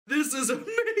this is amazing.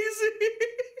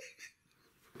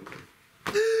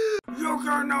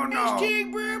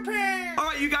 YugiNoNo.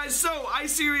 Alright, you guys, so I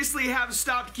seriously have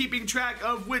stopped keeping track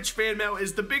of which fan mail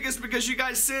is the biggest because you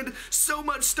guys send so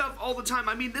much stuff all the time.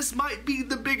 I mean, this might be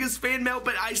the biggest fan mail,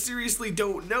 but I seriously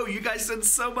don't know. You guys send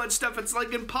so much stuff, it's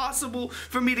like impossible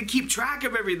for me to keep track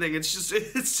of everything. It's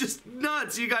just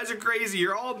nuts. You guys are crazy.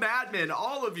 You're all madmen,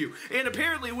 all of you, and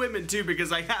apparently women too,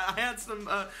 because I had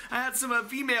some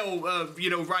female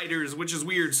writers, which is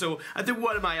weird. So I think,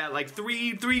 what am I at, like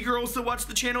three girls that watch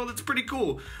the channel? That's pretty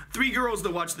cool. 3 girls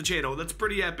that watch the channel. That's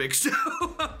pretty epic. So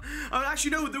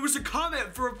actually no, there was a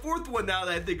comment for a 4th one now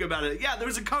that I think about it. Yeah, there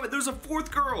was a comment. There's a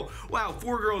 4th girl. Wow,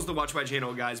 4 girls that watch my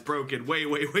channel, guys. Broken. Way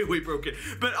broken.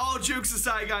 But all jokes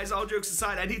aside, guys, all jokes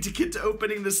aside, I need to get to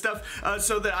opening this stuff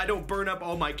so that I don't burn up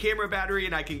all my camera battery,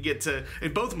 and I can get to,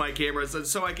 in both my cameras,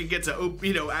 so I can get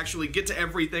to, actually get to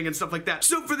everything and stuff like that.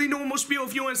 So for the normal spiel,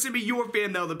 if you want to send me your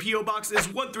fan mail, the P.O. Box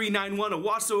is 1391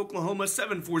 Owasso, Oklahoma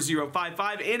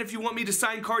 74055. And if you want me to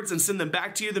sign cards and send them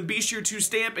back to you, then be sure to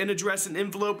stamp and address an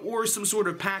envelope or some sort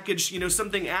of package,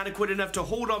 something adequate enough to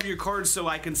hold all of your cards so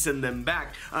I can send them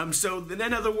back. So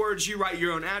in other words, you write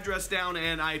your own address down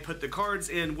and I put the cards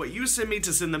in what you send me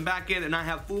to send them back in, and I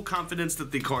have full confidence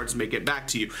that the cards make it back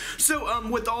to you. So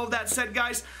with all of that said,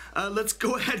 guys, let's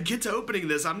go ahead and get to opening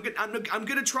this. I'm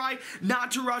gonna try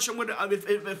not to rush. If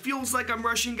it feels like I'm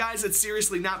rushing, guys, it's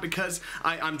seriously not because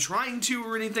I'm trying to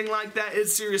or anything like that.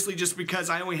 It's seriously just because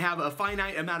I only have a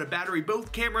finite amount of battery.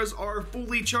 Both cameras are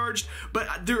fully charged,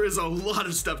 but there is a lot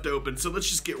of stuff to open, so let's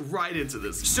just get right into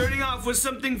this. Starting off with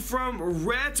something from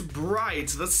Rhett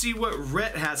Bright. Let's see what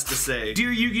Rhett has to say. Dear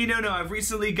YugiNoNo, I've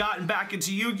recently gotten back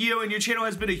into Yu-Gi-Oh, and your channel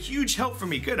has been a huge help for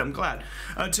me. Good, I'm glad.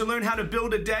 To learn how to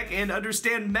build a deck and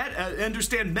understand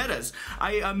metas.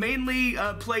 I mainly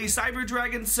play Cyber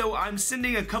Dragon, so I'm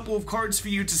sending a couple of cards for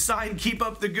you to sign. Keep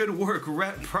up the good work,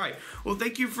 Rhett Bright. Well,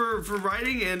 thank you for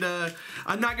writing, and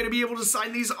I'm not going to be able to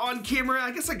sign these on camera.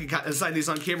 I guess I could sign these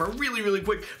on camera really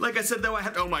quick. Like I said, though, I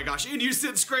have to, oh my gosh, and you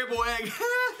sent Scramble Egg.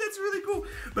 That's really cool.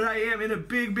 But I am in a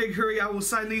big hurry. I will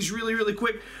sign these really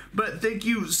quick. But thank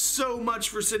you so much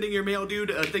for sending your mail,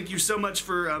 dude. Thank you so much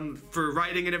for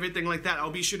writing and everything like that.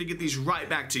 I'll be sure to get these right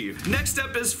back to you. Next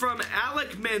up is from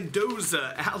Alec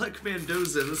Mendoza. Alec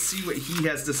Mendoza. Let's see what he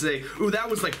has to say. Ooh, that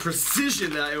was like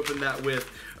precision that I opened that with.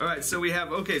 Alright, so we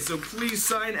have, okay, so please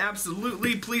sign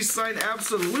absolutely, please sign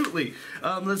absolutely.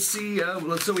 Let's see,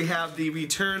 so we have the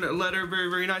return letter,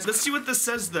 very nice. Let's see what this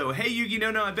says though. Hey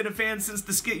YugiNoNo, I've been a fan since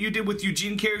the skit you did with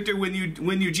Eugene character when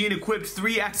Eugene equipped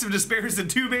 3 Acts of Despairs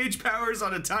and 2 Mage Powers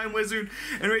on a Time Wizard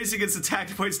and raising its attack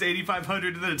points to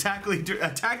 8,500 and then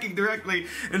attacking directly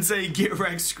and saying get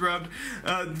wrecked scrubbed.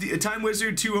 The Time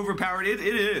Wizard too overpowered.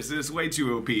 It's way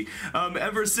too OP.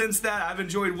 Ever since that, I've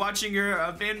enjoyed watching your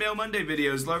Fan Mail Monday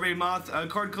videos. Larvae Moth,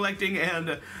 card collecting,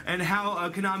 and how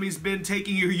Konami's been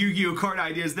taking your Yu-Gi-Oh card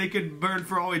ideas. They could burn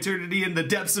for all eternity in the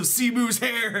depths of Simu's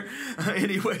hair.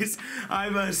 Anyways,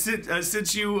 I've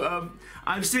sent you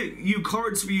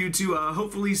cards for you to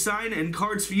hopefully sign and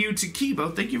cards for you to keep.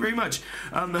 Oh, thank you very much.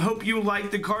 I hope you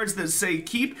like the cards that say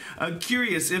keep.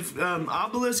 Curious, if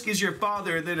Obelisk is your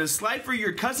father, then is Slifer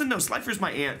your cousin? No, Slifer's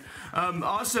my aunt.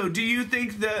 Also, do you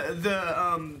think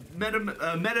the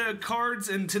meta cards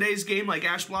in today's game, like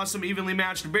Ash Blossom, Evenly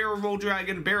Matched, Barrel Roll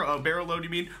Dragon, Barrel Load, you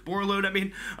mean? Boar Load, I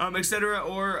mean, etc.,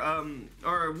 or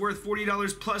are worth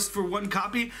 $40 plus for 1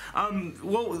 copy?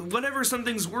 Well, whatever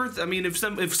something's worth, I mean,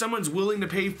 if someone's willing to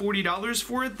pay $40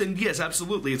 for it, then yes,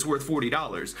 absolutely, it's worth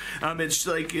 $40. It's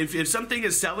like, if something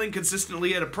is selling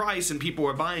consistently at a price and people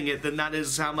are buying it, then that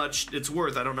is how much it's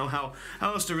worth. I don't know how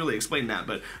else to really explain that,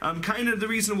 but kind of the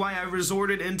reason why I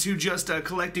resorted into just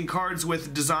collecting cards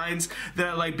with designs that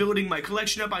I like building my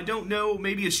collection up. I don't know,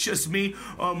 maybe it's just me.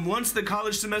 Once the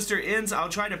college semester ends, I'll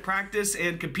try to practice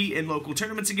and compete in local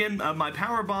tournaments again. My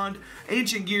Power Bond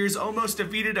Ancient Gears almost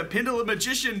defeated a Pendulum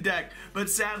Magician deck, but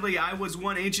sadly I was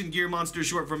 1 Ancient Gear monster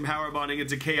short from Power Bonding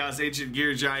into Chaos Ancient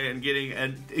Gear Giant and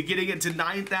getting it to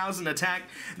 9,000 attack.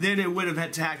 Then it would have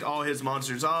attacked all his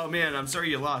monsters. Oh man, I'm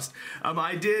sorry you lost.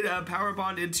 I did Power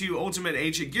Bond into Ultimate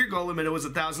Ancient Gear Golem, and it was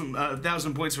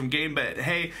 1,000 points from game, but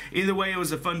hey, either way it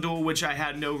was a fun duel which I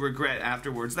had no regret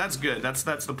afterwards. That's good. That's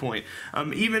the point.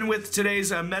 Even with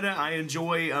today's meta, I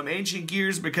enjoy Ancient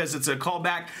Gears because it's a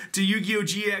callback to Yu-Gi-Oh!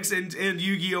 GX and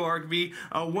Yu-Gi-Oh! Arc V.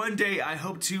 One day I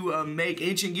hope to make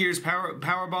Ancient Gears Power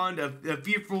Power Bond, a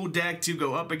fearful deck to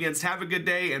go up against. Have a good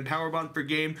day and Power Bond for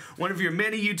game. One of your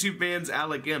many YouTube fans,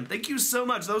 Alec M. Thank you so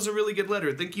much. That was a really good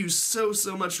letter. Thank you so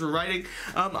much for writing.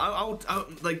 I'll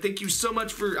like thank you so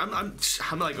much for.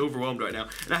 I'm like overwhelmed right now,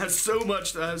 and I have so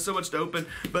much to open.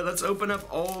 But let's open up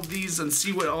all of these and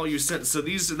see what all you sent. So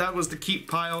that was the keep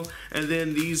pile, and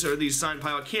then these are the signed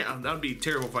pile. I can't. That would be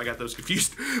terrible if I got those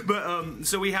confused. But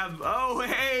so we have. Oh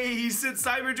hey, he sent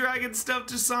Cyber Dragon stuff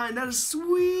to sign. That is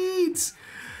sweet.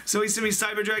 So he sent me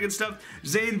Cyber Dragon stuff.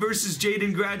 Zane versus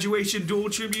Jaden graduation dual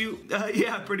tribute.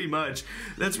 Yeah, pretty much.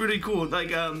 That's pretty cool.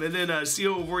 Like, and then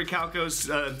Seal Rory Calco's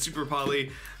Super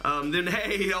Poly. Then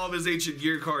hey, all of his ancient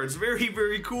gear cards.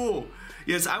 Very cool.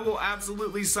 Yes, I will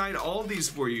absolutely sign all these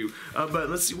for you. But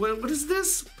let's see, what is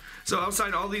this? So I'll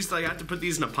sign all these. Like I have to put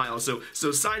these in a pile. So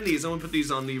sign these. I'm gonna put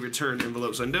these on the return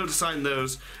envelope. So I know to sign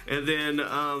those. And then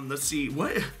let's see.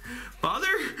 What? Father?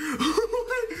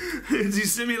 Did he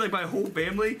send me like my whole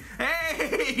family?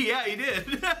 Hey, yeah, he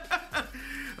did.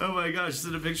 Oh my gosh,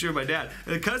 send a picture of my dad.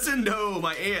 A cousin? No,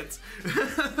 my aunt.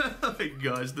 Oh my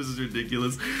gosh, this is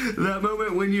ridiculous. That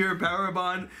moment when you're Power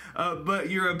Bond,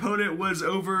 but your opponent was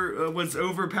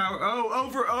overpowered.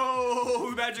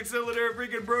 Oh, Magic Cylinder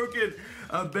freaking broken.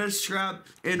 Best trap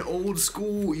in old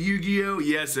school Yu-Gi-Oh!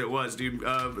 Yes, it was, dude.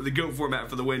 The GOAT format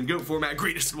for the win. GOAT format,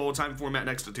 greatest of all time format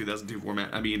next to 2002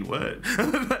 format. I mean, what?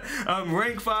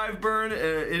 Rank 5 burn,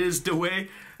 it is the way.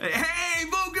 Hey,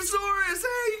 Volcasaurus!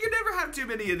 Hey, you can never have too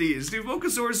many of these. Dude,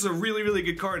 Volcasaurus is a really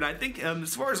good card. I think,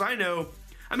 as far as I know,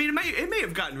 I mean, it may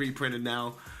have gotten reprinted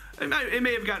now. It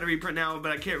may have gotten a reprint now,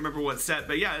 but I can't remember what set.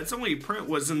 But yeah, its only print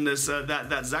was in this that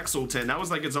Zexal tin. That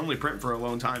was like its only print for a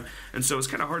long time, and so it's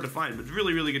kind of hard to find. But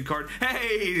really good card.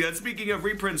 Hey, speaking of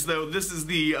reprints though, this is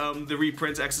the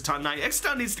reprints Exciton 9.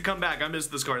 Exciton needs to come back. I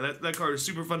missed this card. That card is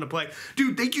super fun to play,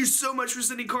 dude. Thank you so much for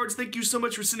sending cards. Thank you so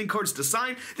much for sending cards to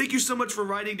sign. Thank you so much for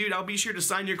writing, dude. I'll be sure to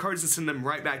sign your cards and send them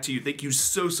right back to you. Thank you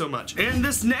so much. And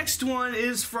this next one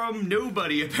is from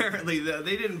nobody. Apparently,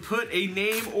 they didn't put a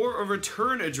name or a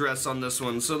return address on this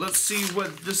one, so let's see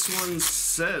what this one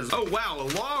says. Oh wow, a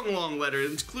long letter,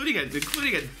 including a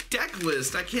deck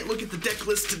list. I can't look at the deck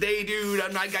list today, dude.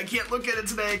 I can't look at it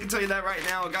today. I can tell you that right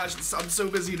now. Gosh, I'm so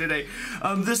busy today.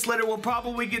 This letter will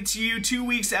probably get to you 2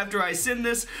 weeks after I send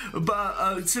this,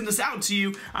 but send this out to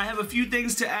you. I have a few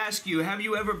things to ask you. Have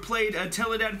you ever played a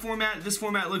Teledad format? This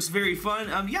format looks very fun.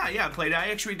 Yeah, I played. I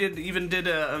actually did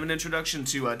an introduction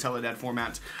to Teledad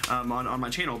format on my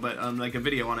channel, but like a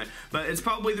video on it. But it's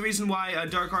probably the reason why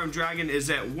Dark Arm Dragon is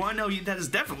at 1. Oh, that is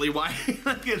definitely why.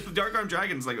 Dark Arm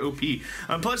Dragon is like OP.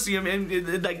 Plus, you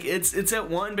know, like it's at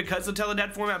 1 because of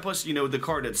Teledad format. Plus, you know, the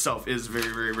card itself is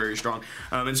very strong.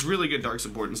 It's really good dark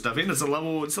support and stuff. And it's a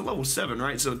level 7,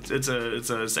 right? So it's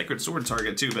a Sacred Sword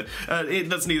target too. But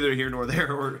that's neither here nor there.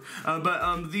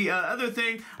 The other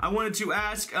thing I wanted to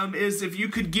ask is if you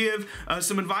could give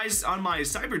some advice on my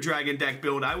Cyber Dragon deck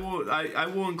build. I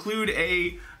will include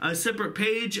a separate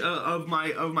page of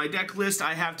my deck list.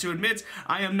 I have to admit,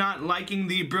 I am not liking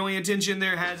the Brilliant Engine.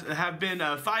 There have been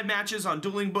 5 matches on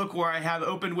Dueling Book where I have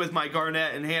opened with my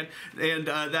Garnet in hand, and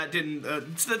that didn't.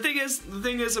 The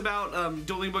thing is about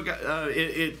Dueling Book,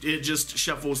 it just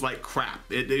shuffles like crap.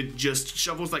 It just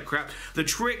shuffles like crap. The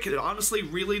trick, honestly,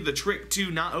 really, the trick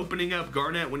to not opening up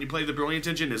Garnet when you play the Brilliant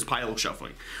Engine is pile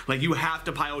shuffling. Like, you have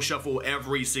to pile shuffle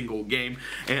every single game,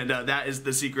 and that is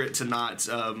the secret to not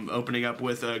opening up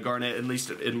with Garnet, at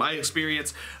least in my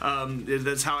experience.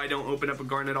 That's how I don't open up a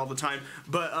Garnet all the time.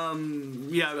 But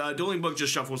yeah, Dueling Book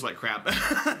just shuffles like crap.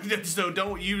 So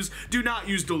do not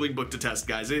use Dueling Book to test,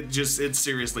 guys. It's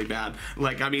seriously bad.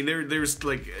 Like, I mean, there's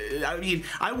like, I mean,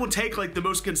 I will take like the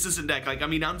most consistent deck. Like, I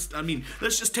mean,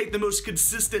 let's just take the most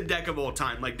consistent deck of all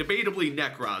time. Like, debatably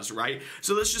Necroz, right?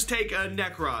 So let's just take a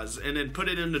Necroz and then put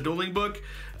it in the Dueling Book.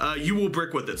 You will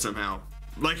brick with it somehow.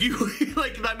 Like, you,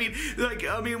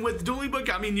 I mean, with Dueling Book,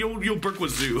 I mean, you'll brick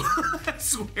with Zoo. I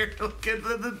swear. Like,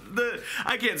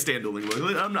 I can't stand Dueling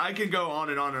Book. I can go on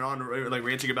and on, like,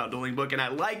 ranting about Dueling Book, and I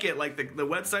like it. Like, the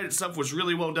website itself was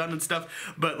really well done and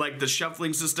stuff, but, like, the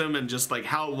shuffling system and just, like,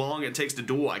 how long it takes to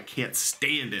duel, I can't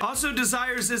stand it. Also,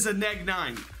 Desires is a neg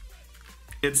 9.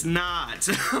 It's not.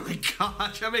 Oh my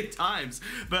gosh, how many times?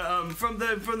 But from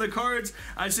the cards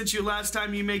I sent you last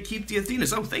time, you may keep the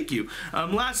Athenas. Oh, thank you.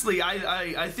 Lastly,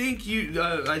 I think you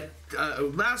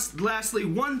lastly,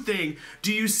 one thing,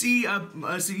 do you see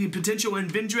potential in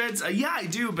Vendreads? Yeah, I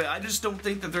do, but I just don't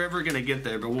think that they're ever gonna get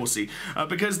there, but we'll see.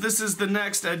 Because this is the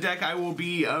next deck I will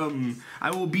be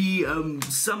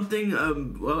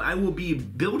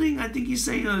building, I think he's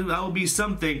saying. I will be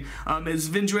something. It's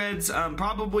Vendreads,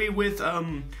 probably with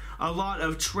a lot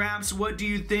of traps. What do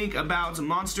you think about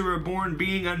Monster Reborn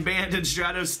being unbanned and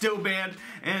Stratos still banned?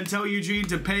 And tell Eugene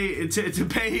to pay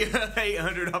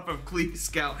 800 off of Clee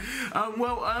Scout.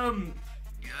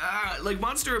 Like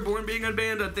Monster Reborn being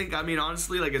unbanned, I mean,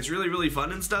 honestly, like, it's really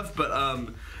fun and stuff, but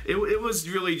it was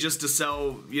really just to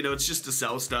sell, you know, it's just to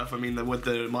sell stuff. I mean, with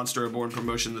the Monster Reborn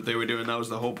promotion that they were doing, that was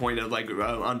the whole point of, like,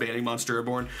 unbanning Monster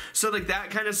Reborn. So, like,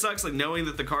 that kind of sucks, like, knowing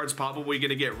that the card's probably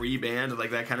gonna get rebanned,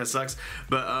 like, that kind of sucks.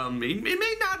 But it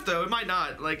may not, though. It might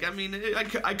not. Like, I mean,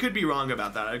 I could be wrong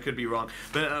about that. I could be wrong.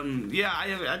 But yeah,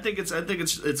 I think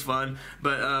it's fun.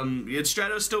 But it's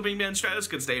Stratos still being banned. Stratos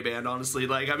could stay banned, honestly.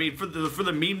 Like, I mean, for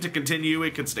the meme to continue,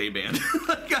 it could stay banned.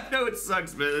 Like, I know it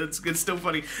sucks, but it's still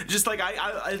funny. Just like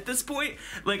I at this point,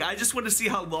 like, I just want to see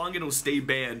how long it'll stay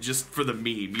banned just for the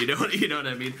meme. You know what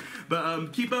I mean?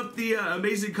 But keep up the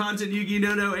amazing content,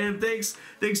 YugiNoNo, and thanks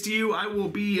to you, I will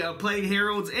be playing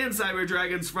Heralds and Cyber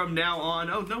Dragons from now on.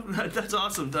 Oh no, that's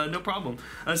awesome. No problem.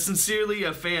 Sincerely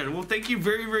a fan. Well, thank you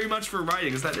very much for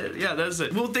writing. Is that it? Yeah, that's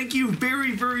it. Well, thank you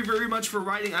very much for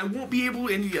writing. I won't be able,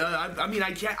 and I mean,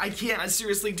 I can't. I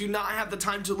seriously do not have the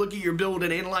time to look at your build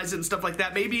and analyze it and stuff like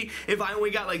that. Maybe if I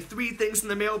only got like 3 things in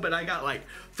the mail, but I got like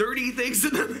 30 things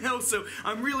in the mail, so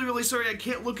I'm really sorry I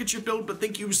can't look at your build, but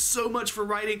thank you so much for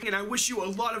writing, and I wish you a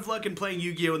lot of luck in playing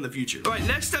Yu-Gi-Oh! In the future. Alright,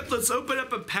 next up, let's open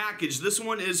up a package. This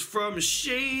one is from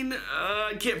Shane,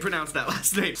 I can't pronounce that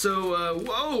last name. So,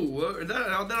 whoa,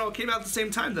 that all came out at the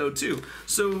same time though, too.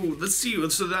 So, let's see,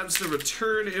 so that's the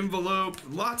return envelope,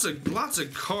 lots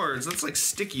of cards. That's like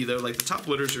sticky though, like the top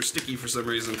loaders are sticky for some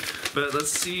reason, but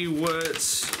let's see what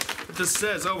this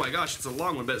says. Oh my gosh, it's a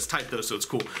long one, but it's typed though, so it's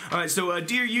cool. Alright, so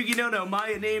dear YugiNoNo,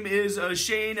 my name is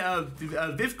Shane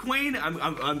Vivquain.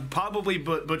 I'm probably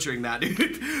butchering that,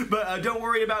 dude. But don't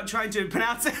worry about trying to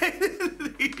pronounce it.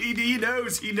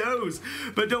 he knows.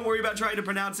 But don't worry about trying to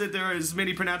pronounce it. There are as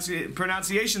many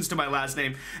pronunciations to my last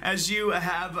name as you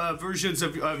have versions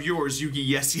of yours, Yugi.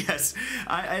 Yes.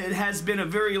 It has been a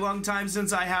very long time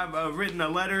since I have written a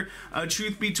letter.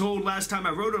 Truth be told, last time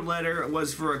I wrote a letter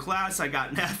was for a class. I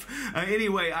got an F.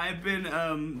 Anyway, I've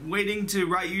been waiting to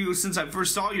write you since I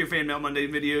first saw your Fan Mail Monday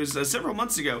videos several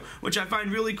months ago, which I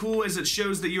find really cool as it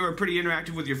shows that you are pretty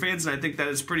interactive with your fans, and I think that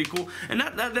is pretty cool. And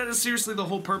that is seriously the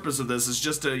whole purpose of this, is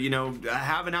just to, you know,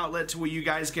 have an outlet to where you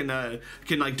guys can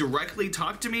like directly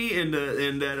talk to me and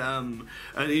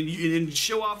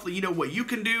show off, you know, what you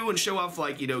can do, and show off,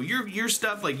 like, you know, your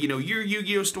stuff, like, you know, your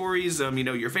Yu-Gi-Oh stories, you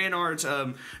know, your fan art,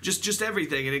 just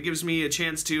everything. And it gives me a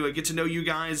chance to get to know you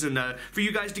guys, and for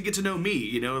you guys to get to know me,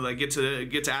 you know, like get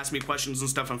to ask me questions and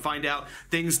stuff and find out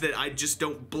things that I just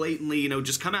don't blatantly, you know,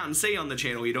 just come out and say on the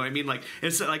channel. You know what I mean? Like,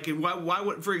 it's like, why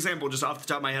would, for example, just off the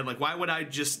top of my head, like, why would I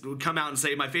just come out and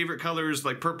say my favorite color is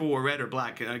like purple or red or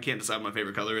black? I can't decide what my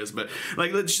favorite color is, but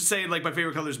like, let's just say like my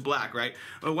favorite color is black, right?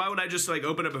 Why would I just like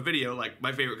open up a video like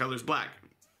my favorite color is black?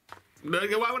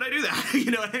 Why would I do that? You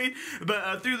know what I mean?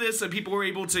 But through this, people were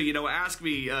able to, you know, ask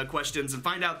me questions and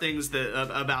find out things that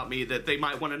about me that they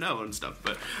might want to know and stuff.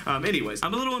 But anyways,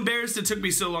 I'm a little embarrassed it took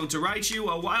me so long to write you.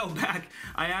 A while back,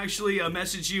 I actually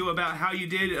messaged you about how you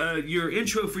did your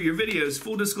intro for your videos.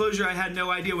 Full disclosure, I had no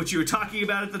idea what you were talking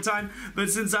about at the time, but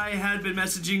since I had been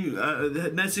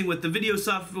messing with the video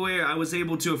software I was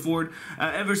able to afford,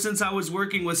 ever since I was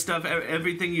working with stuff,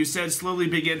 everything you said slowly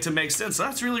began to make sense. So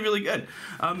that's really good.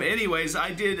 Anyways,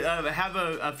 I did have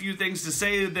a few things to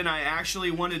say. Then I actually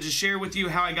wanted to share with you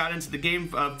how I got into the game.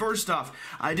 First off,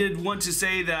 I did want to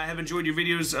say that I have enjoyed your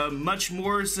videos much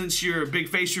more since your big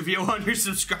face reveal on your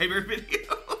subscriber video.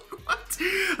 What?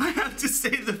 I have to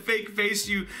say the fake face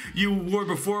you wore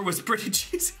before was pretty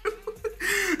cheesy.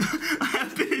 I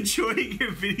have been enjoying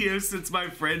your videos since my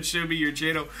friend showed me your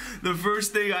channel. The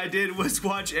first thing I did was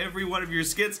watch every one of your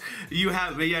skits you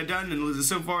have done, and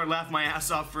so far laughed my ass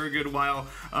off for a good while.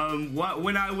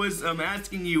 When I was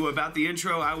asking you about the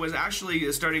intro, I was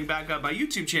actually starting back up my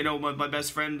YouTube channel. My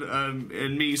best friend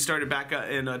and me started back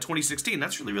in 2016.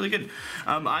 That's really good.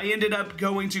 I ended up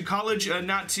going to college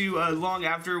not too long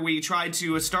after we tried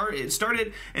to start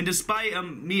it, and despite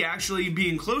me actually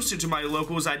being closer to my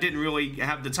locals, I didn't really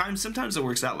have the time. Sometimes it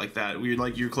works out like that.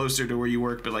 You're closer to where you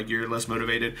work, but like you're less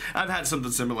motivated. I've had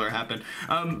something similar happen.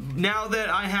 Now that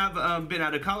I have been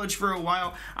out of college for a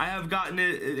while, I have gotten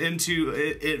into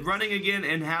it running again,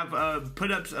 and have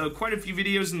put up quite a few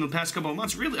videos in the past couple of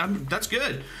months. Really, that's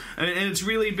good, and it's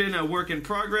really been a work in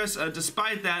progress.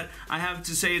 Despite that, I have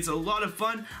to say it's a lot of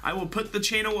fun. I will put the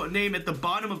channel name at the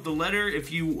bottom of the letter if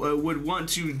you would want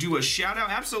to do a shout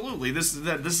out. Absolutely, this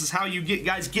is how you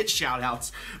guys get shout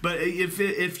outs. But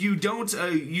if you don't,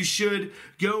 you should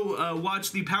go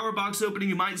watch the power box opening.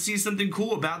 You might see something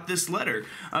cool about this letter.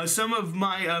 Some of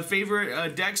my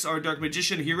favorite decks are Dark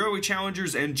Magician, Heroic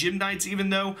Challengers, and Gym Knights, even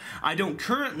though I don't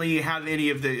currently have any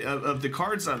of the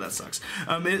cards. Oh, that sucks.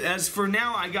 As for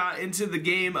now, I got into the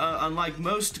game, unlike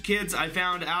most kids, I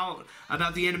found out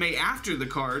about the anime after the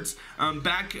cards,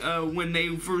 back when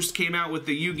they first came out with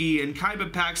the Yugi and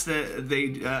Kaiba packs that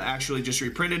they actually just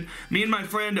reprinted. Me and my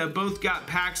friend both got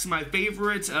packs. My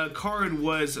favorite card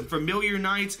was Familiar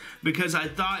Knights because I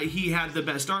thought he had the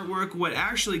best artwork. What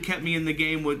actually kept me in the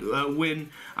game when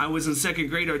I was in 2nd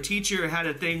grade, our teacher had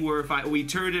a thing where if we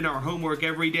turned in our homework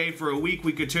every day for a week,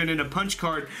 we could turn in a punch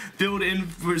card filled in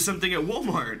for something at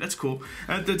Walmart. That's cool.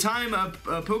 At the time,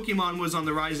 Pokemon was on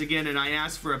the rise again, and I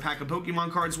asked for a pack of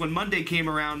Pokemon cards. When Monday came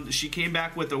around, she came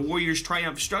back with a Warriors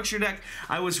Triumph structure deck.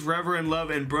 I was forever in love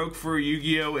and broke for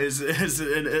Yu-Gi-Oh! And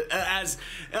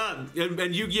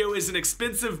Yu-Gi-Oh! Is an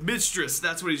expensive mistress.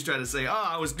 That's what he's trying to say. Oh,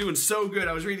 I was doing so good.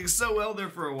 I was reading so well there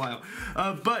for a while.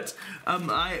 But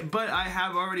I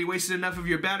have already wasted enough of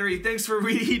your battery. Thanks for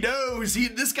reading. He knows.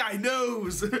 This guy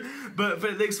knows. but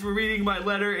thanks for reading my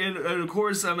letter, and of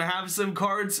course, I have some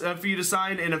cards for you to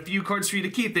sign and a few cards for you to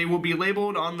keep. They will be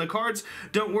labeled on the cards.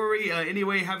 Don't worry.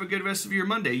 Anyway, have a good rest of your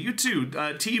Monday. You too,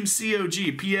 Team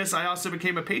COG. P.S. I also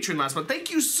became a patron last month.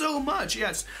 Thank you so much.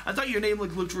 Yes, I thought your name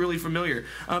looked really familiar.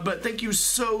 But thank you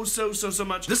so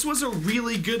much. This was a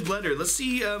really good letter. Let's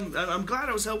see. I'm glad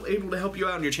I was able to help you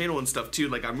out on your channel and stuff too.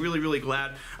 Like, I'm really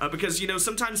glad because, you know,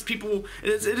 sometimes people,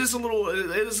 it is a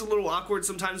little awkward.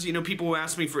 Sometimes, you know, people will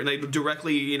ask me for, and they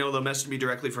directly, you know, they'll message me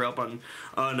directly for help on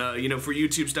you know, for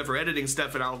YouTube stuff or editing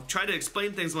stuff, and I'll try to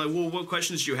explain things. I'm like, well, what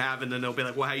questions do you have? And then they'll be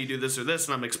like, well, how you do this or this,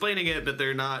 and I'm explaining it, but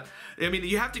they're not. I mean,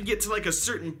 you have to get to like a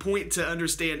certain point to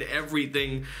understand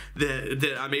everything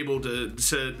that I'm able to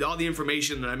all the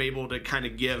information that I'm able to kind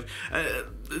of give.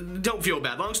 Don't feel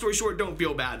bad. Long story short, don't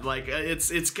feel bad. Like,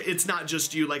 it's not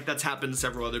just you. Like, that's happened to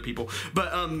several other people.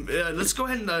 But let's go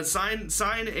ahead and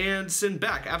sign and send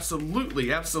back.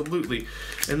 Absolutely.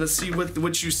 And let's see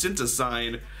what you sent to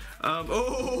sign.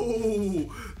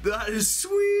 Oh, that is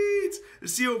sweet!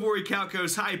 Seal of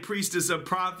Orichalcos, High Priestess of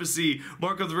Prophecy,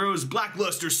 Mark of the Rose,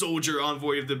 Blackluster Soldier,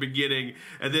 Envoy of the Beginning,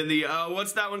 and then the,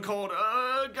 what's that one called?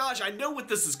 Gosh, I know what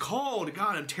this is called.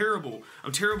 God, I'm terrible.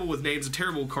 I'm terrible with names, I'm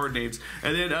terrible with card names.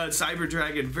 And then, Cyber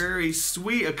Dragon, very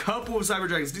sweet. A couple of Cyber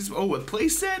Dragons. These, oh, a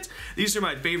playset? These are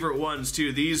my favorite ones,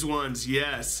 too. These ones,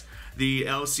 yes. The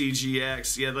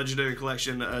LCGX, yeah, Legendary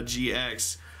Collection,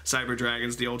 GX. Cyber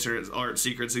Dragons, the alternate art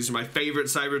secrets. These are my favorite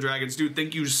Cyber Dragons, dude.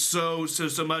 Thank you so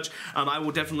much. I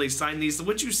will definitely sign these.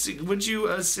 What'd you send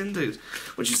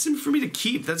for me to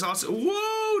keep? That's awesome.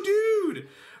 Whoa, dude!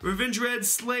 Revenge Red,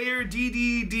 Slayer,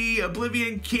 DDD,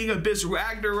 Oblivion King, Abyss,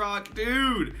 Ragnarok,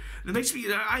 dude. It makes me,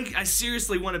 I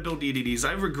seriously want to build DDDs.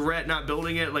 I regret not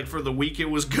building it. Like, for the week it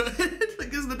was good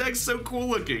because the deck's so cool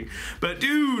looking. But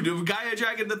dude, Gaia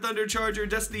Dragon, the Thunder Charger,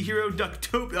 Destiny Hero,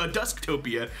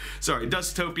 Dusktopia. Sorry,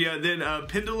 Dusktopia. Then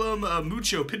Pendulum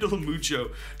Mucho.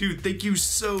 Dude, thank you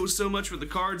so much for the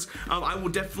cards. I will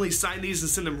definitely sign these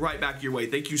and send them right back your way.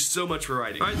 Thank you so much for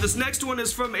writing. All right, this next one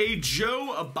is from a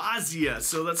Joe Abazia.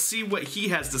 So let's see what he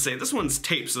has to say. This one's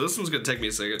taped, so this one's gonna take me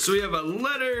a second. So we have a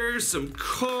letter, some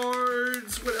cards.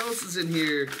 What else is in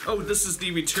here? Oh, this is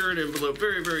the return envelope.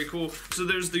 Very cool. So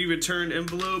there's the return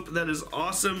envelope. That is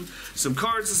awesome. Some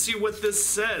cards to see what this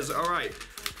says. All right.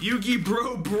 Yugi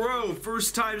bro,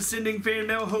 first time sending fan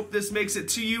mail. Hope this makes it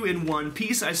to you in one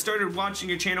piece. I started watching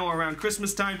your channel around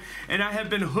Christmas time, and I have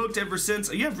been hooked ever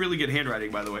since. You have really good handwriting,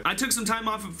 by the way. I took some time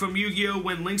off from Yu-Gi-Oh!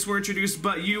 When links were introduced,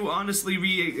 but you honestly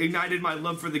reignited my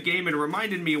love for the game and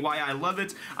reminded me why I love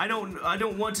it. I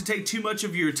don't want to take too much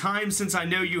of your time since I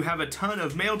know you have a ton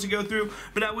of mail to go through,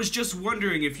 but I was just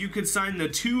wondering if you could sign the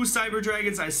 2 Cyber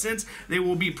Dragons I sent. They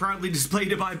will be proudly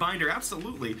displayed in my binder.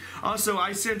 Absolutely. Also,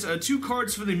 I sent 2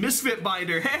 cards for the Misfit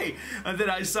binder, hey, that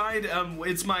I signed.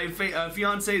 It's my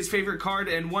fiance's favorite card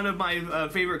and one of my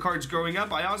favorite cards growing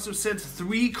up. I also sent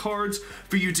 3 cards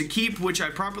for you to keep, which I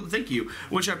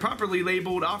properly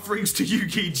labeled offerings to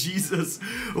Yugi Jesus.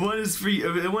 One is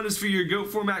for your GOAT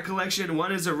format collection.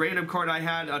 One is a random card I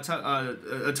had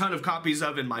a ton of copies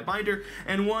of in my binder,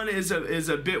 and one is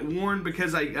a bit worn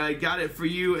because I got it for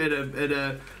you at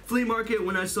a flea market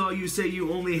when I saw you say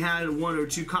you only had 1 or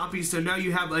 2 copies. So now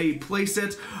you have a playset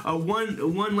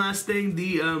playsets. One last thing,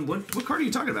 the what card are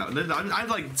you talking about? I have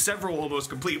like several almost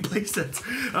complete playsets.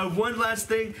 One last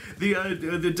thing,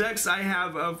 the decks I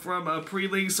have from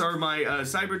pre-links are my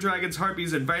Cyber Dragons,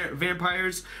 Harpies, and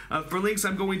Vampires. For links,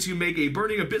 I'm going to make a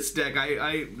Burning Abyss deck.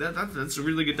 That's a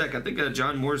really good deck. I think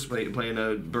John Moore's playing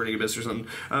a Burning Abyss or something.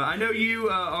 I know you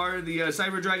are the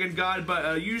Cyber Dragon god,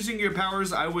 but using your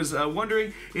powers, I was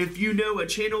wondering if you know a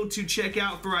channel to check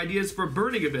out for ideas for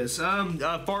Burning Abyss.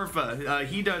 Farfa,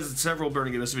 he does several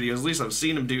Burning Abyss videos. At least I've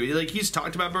seen him do. Like, he's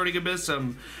talked about Burning Abyss.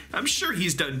 I'm sure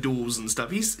he's done duels and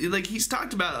stuff. He's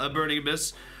talked about Burning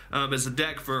Abyss as a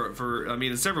deck for I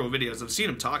mean, in several videos. I've seen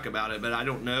him talk about it, but I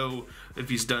don't know if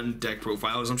he's done deck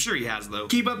profiles. I'm sure he has, though.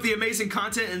 Keep up the amazing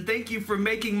content, and thank you for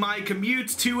making my commute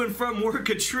to and from work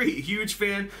a treat. Huge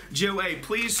fan, Joe A.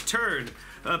 Please turn.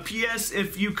 P.S.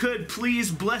 If you could,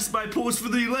 please bless my pulls for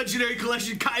the Legendary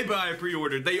Collection Kaiba I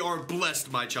pre-ordered. They are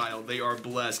blessed, my child. They are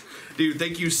blessed. Dude,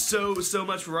 thank you so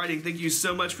much for writing. Thank you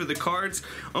so much for the cards.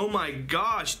 Oh my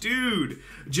gosh, dude.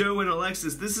 Joe and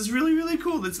Alexis, this is really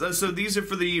cool. So these are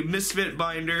for the Misfit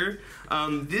binder.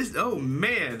 Oh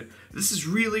man, this is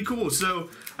really cool. So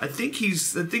I think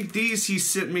these he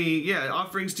sent me, yeah,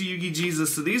 offerings to Yugi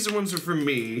Jesus. So these ones are for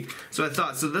me. So I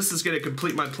thought, so this is going to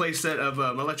complete my playset of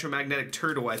Electromagnetic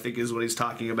Turtle, I think is what he's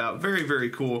talking about. Very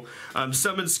cool.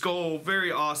 Summon Skull,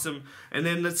 very awesome. And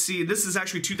then let's see, this is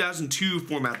actually 2002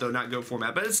 format though, not Go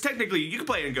format. But it's technically, you can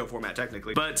play it in Go format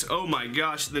technically. But oh my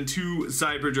gosh, then 2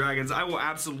 Cyber Dragons. I will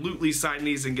absolutely sign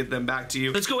these and get them back to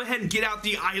you. Let's go ahead and get out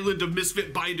the Island of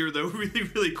Misfit binder though,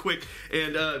 really quick,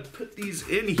 and put these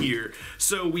in here.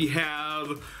 So we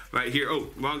have right here,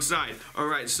 oh, wrong side. All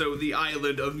right, so the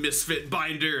Island of Misfit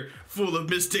binder, full of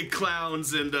mystic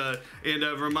clowns and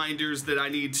reminders that I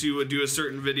need to do a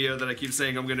certain video that I keep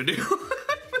saying I'm gonna do.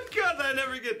 God, I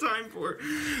never get time for.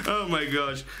 Oh my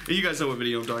gosh, you guys know what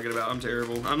video I'm talking about. I'm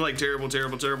terrible. I'm like terrible.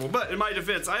 But in my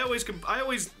defense, I always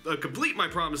complete my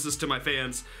promises to my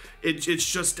fans. It's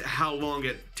just how long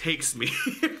it takes me.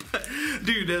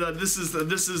 Dude, this is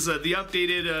the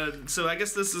updated. So I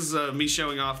guess this is me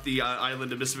showing off the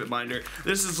Island of Misfit binder.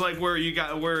 This is like where you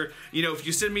know, if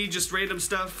you send me just random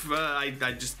stuff,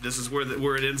 this is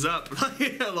where it ends up.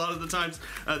 A lot of the times,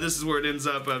 this is where it ends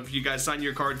up. If you guys sign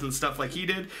your cards and stuff like he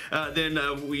did, then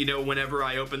you know, whenever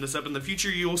I open this up in the future,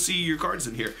 you'll see your cards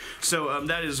in here. So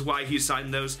that is why he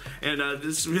signed those, and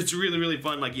it's really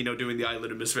fun. Like, you know, doing the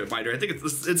Island of Misfit binder. I think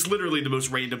it's literally the most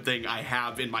random thing I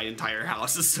have in my entire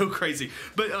house. It's so crazy.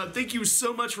 But thank you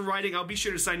so much for writing. I'll be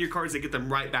sure to sign your cards and get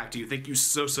them right back to you. Thank you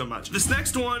so much. This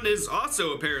next one is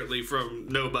also apparently from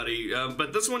nobody,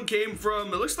 but this one came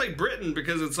from, it looks like Britain,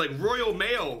 because it's like Royal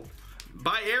Mail.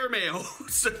 By airmail.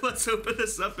 So let's open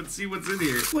this up and see what's in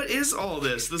here. What is all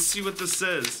this? Let's see what this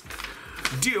says.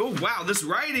 Oh wow, this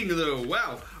writing though,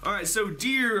 wow. Alright, so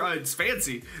dear, it's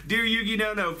fancy. Dear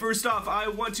YugiNoNo, first off, I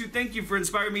want to thank you for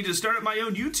inspiring me to start up my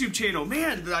own YouTube channel.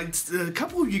 Man, a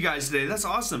couple of you guys today, that's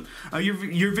awesome. Your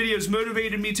videos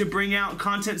motivated me to bring out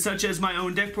content such as my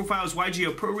own deck profiles,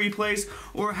 Yugioh Pro replays,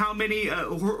 or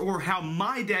how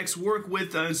my decks work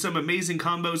with some amazing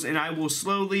combos, and I will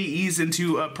slowly ease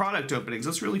into product openings.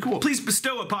 That's really cool. Please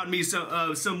bestow upon me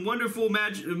some wonderful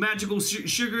magical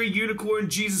sugary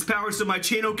unicorn Jesus power so my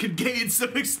channel can gain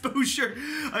some exposure.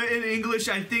 In English,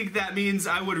 I think that means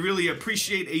I would really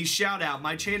appreciate a shout out.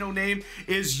 My channel name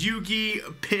is Yugi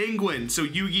Penguin, so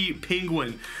Yugi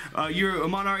Penguin. Your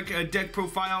Monarch deck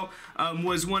profile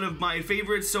was one of my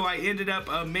favorites, so I ended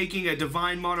up making a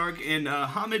Divine Monarch in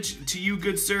homage to you,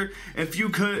 good sir. If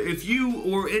you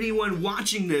or anyone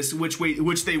watching this, which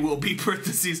they will be,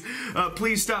 parentheses,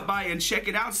 please stop by and check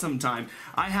it out sometime.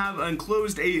 I have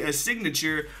enclosed a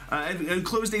signature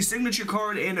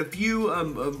card and a few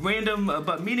random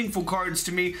but meaningful cards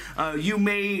to me. You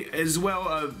may as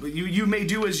well, you may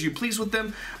do as you please with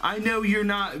them. I know you're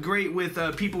not great with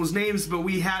people's names, but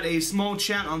we had a small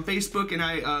chat on Facebook, and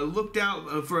I looked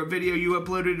out for a video you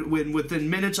uploaded. Within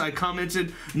minutes I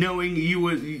commented, knowing you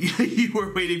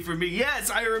were waiting for me. Yes,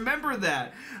 I remember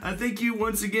that. Thank you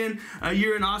once again.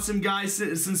 You're an awesome guy.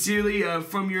 Sincerely,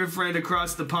 from your friend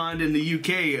across the pond in the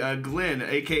UK, Glenn,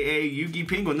 aka Yugi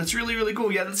Penguin. That's really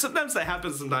cool. Yeah, sometimes that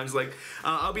happens. Sometimes, like,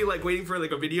 I'll be like waiting for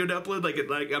like a video to upload,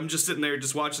 like I'm just sitting there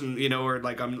just watching, you know, or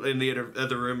like I'm in the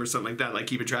other room or something like that, like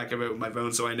keeping track of it with my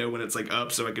phone so I know when it's like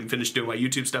up so I can finish doing my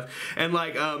YouTube stuff. And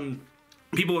like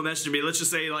people will message me, let's just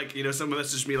say, like, you know, someone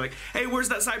messaged me like, hey, where's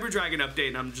that Cyber Dragon update?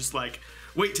 And I'm just like,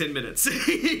 wait 10 minutes.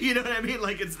 You know what I mean?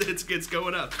 Like it's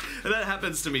going up. And that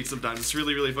happens to me sometimes. It's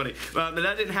really, really funny. But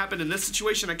that didn't happen in this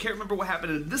situation. I can't remember what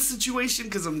happened in this situation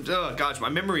because oh gosh, my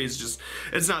memory is just,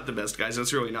 it's not the best, guys.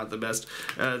 It's really not the best.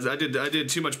 I did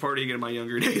too much partying in my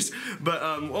younger days. But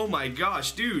oh my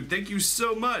gosh, dude, thank you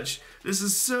so much. This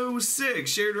is so sick.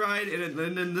 Shared ride, and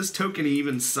then this token he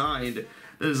even signed.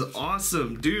 That is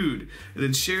awesome, dude. And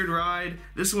then shared ride.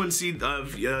 This one, see,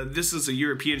 this is a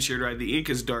European shared ride. The ink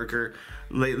is darker.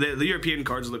 The European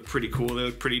cards look pretty cool. They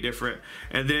look pretty different.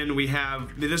 And then we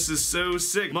have, this is so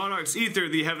sick, Monarch's Ether,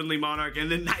 the Heavenly Monarch, and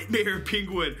then Nightmare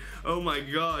Penguin. Oh my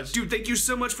gosh. Dude, thank you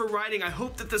so much for writing. I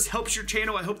hope that this helps your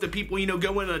channel. I hope that people, you know,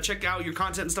 go in and check out your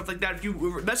content and stuff like that. If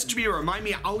you message me or remind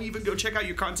me, I'll even go check out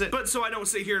your content. But so I don't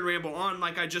sit here and ramble on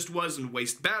like I just was and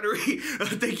waste battery.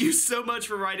 Thank you so much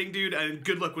for writing, dude, and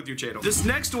good luck with your channel. This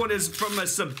next one is from a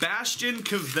Sebastian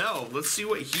Cavell. Let's see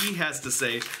what he has to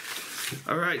say.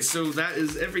 Alright, so that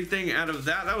is everything out of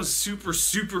that. That was super,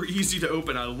 super easy to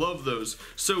open. I love those.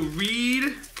 So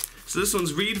read. So this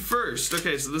one's read first.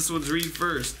 Okay, so this one's read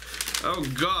first. Oh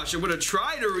gosh, I'm gonna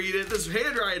try to read it. This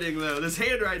handwriting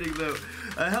though.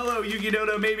 Hello,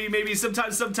 YugiNoNo. Maybe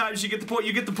sometimes you get the point.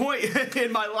 You get the point.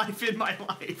 in my life.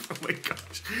 Oh my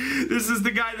gosh. This is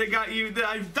the guy that got you.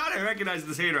 I thought I recognized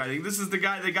this handwriting. This is the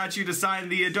guy that got you to sign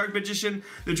the Dark Magician,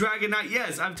 the Dragon Knight.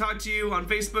 Yes, I've talked to you on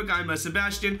Facebook. I'm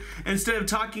Sebastian. Instead of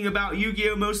talking about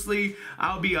Yu-Gi-Oh, mostly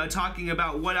I'll be talking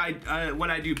about what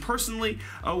I do personally,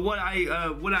 what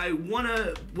I want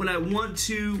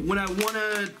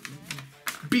to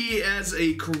be as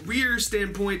a career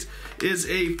standpoint is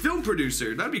a film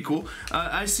producer. That'd be cool.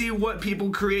 I see what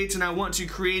people create and I want to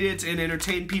create it and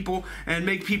entertain people and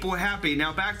make people happy.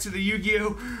 Now back to the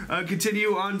Yu-Gi-Oh!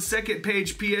 Continue on second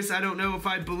page. P.S. I don't know if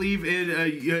I believe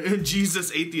in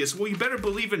Jesus, atheist. Well, you better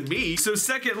believe in me. So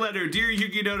second letter, dear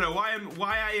YugiNoNo,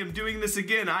 why I am doing this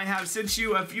again. I have sent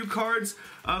you a few cards.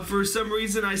 For some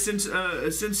reason, I sent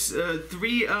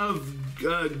three of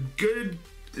good.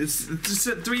 It's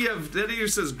three of, that either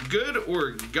says good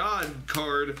or God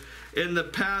card in the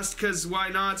past, because why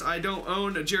not? I don't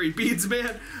own a Jerry Beads,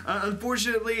 man.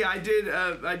 Unfortunately, I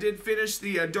did finish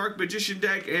the Dark Magician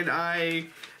deck, and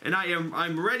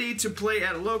I'm ready to play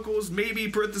at locals. Maybe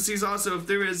parentheses also if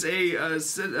there is a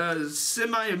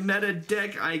semi-meta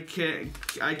deck I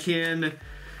can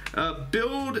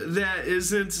build that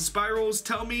isn't spirals.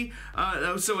 Tell me.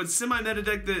 So it's semi-meta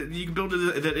deck that you can build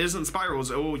that isn't spirals.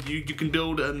 Oh, you can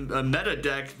build a meta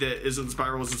deck that isn't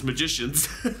spirals. It's magicians.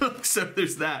 So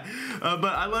there's that.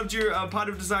 But I loved your Pot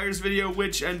of Desires video,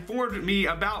 which informed me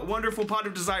about wonderful Pot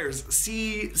of Desires.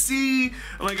 See.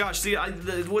 Oh my gosh. See,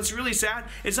 what's really sad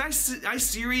is I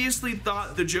seriously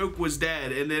thought the joke was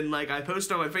dead, and then like I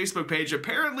posted on my Facebook page.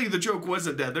 Apparently the joke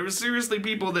wasn't dead. There were seriously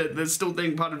people that still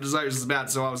think Pot of Desires is bad.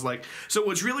 So I was like, so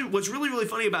what's really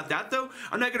funny about that though,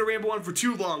 I'm not gonna ramble on for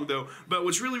too long though, but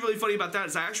what's really funny about that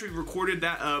is I actually recorded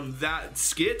that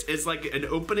skit as like an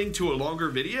opening to a longer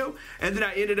video, and then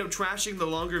I ended up trashing the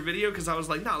longer video because I was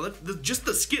like, no, just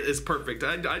the skit is perfect.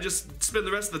 I just spend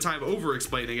the rest of the time over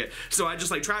explaining it, so I just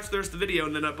like trashed the rest of the video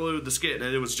and then uploaded the skit,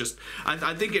 and it was just,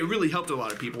 I think it really helped a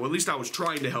lot of people. At least I was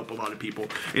trying to help a lot of people,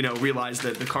 you know, realize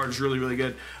that the card is really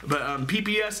good. But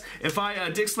PPS, if I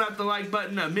dick slap the like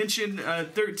button, mention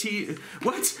 13.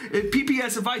 What?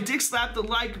 PPS, if I dick slap the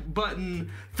like button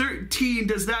 13,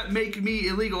 does that make me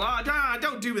illegal?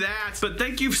 Don't do that. But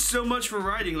thank you so much for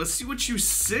writing. Let's see what you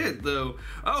sent though.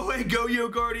 Oh, hey, Go-Yo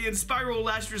Guardian, Spiral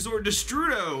Last Resort,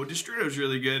 Destrudo. Destrudo's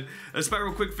really good.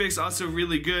 Spiral Quick Fix, also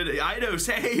really good. Eidos,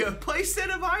 hey, a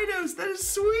playset of Eidos. That is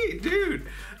sweet, dude.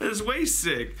 That is way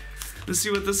sick. Let's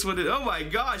see what this one is. Oh my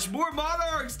gosh, more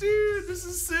Monarchs, dude. This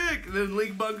is sick. And then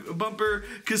Link Bumper,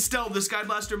 Castell, the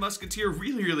Skyblaster Musketeer,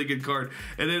 really good card.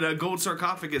 And then Gold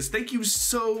Sarcophagus. Thank you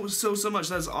so much.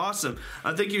 That's awesome.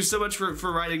 Thank you so much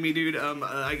for writing me, dude.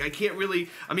 I can't really,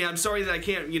 I mean, I'm sorry that I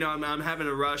can't, you know, I'm having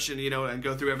a rush and, you know, and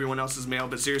go through everyone else's mail,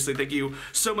 but seriously, thank you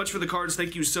so much for the cards.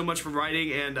 Thank you so much for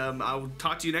writing, and I'll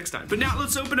talk to you next time. But now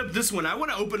let's open up this one. I want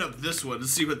to open up this one to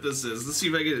see what this is. Let's see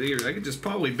if I get it here. I could just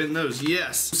probably bend those.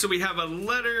 Yes. So we have a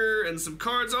letter and some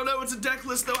cards. Oh no, it's a deck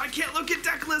list though. I can't look at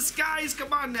deck lists, guys.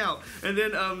 Come on now. And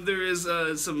then there is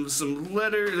some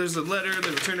letter. There's a letter.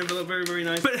 The return envelope, very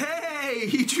nice. But hey,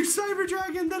 he drew Cyber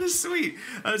Dragon. That is sweet.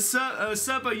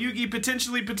 Sup, Yugi,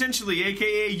 potentially,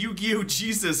 aka Yu-Gi-Oh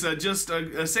Jesus. Just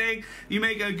saying you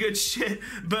make a good shit.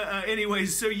 But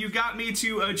anyways, so you got me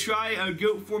to try a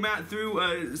GOAT format through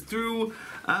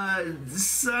all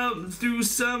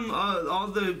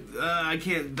the I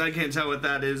can't tell what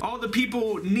that is. All the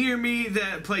people near me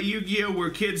that play Yu-Gi-Oh were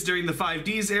kids during the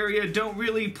 5Ds area. Don't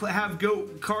really have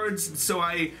GOAT cards, so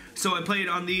I So I played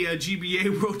on the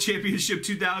GBA World Championship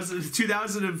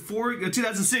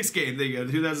 2006 game. There you go,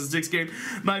 the 2006 game.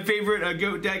 My favorite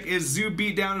GOAT deck is Zoo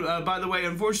Beatdown. By the way,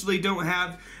 unfortunately, don't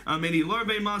have any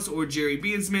Larvae Moss or Jerry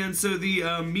Beansman, so the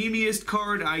memeiest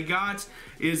card I got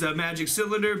is a Magic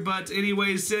Cylinder. But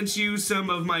anyways, sent you some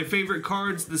of my favorite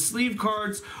cards. The sleeve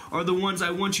cards are the ones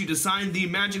I want you to sign. The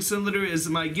Magic Cylinder is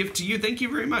my gift to you. Thank you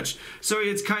very much.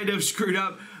 Sorry, it's kind of screwed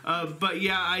up. But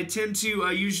yeah, I tend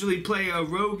to usually play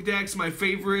rogue decks. My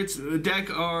favorite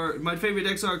decks are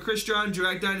Crystron,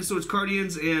 Jirac Dinosaurs,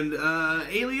 Cardians, and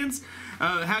Aliens.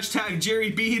 Hashtag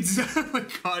Jerry Beans. Oh my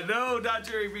god, no, not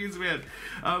Jerry Beans, man.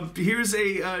 Here's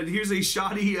a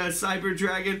shoddy Cyber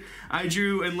Dragon I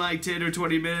drew in like 10 or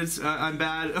 20 minutes. I'm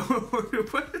bad.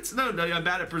 What? No, I'm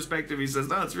bad at perspective, he says.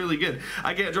 No, it's really good.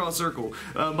 I can't draw a circle.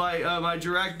 My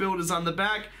Jirac build is on the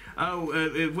back.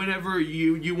 Whenever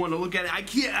you want to look at it,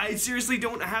 I seriously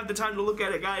don't have the time to look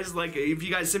at it, guys. Like, if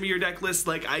you guys send me your deck list,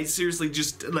 like, I seriously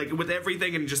just, like, with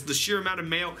everything and just the sheer amount of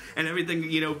mail and everything,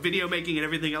 you know, video making and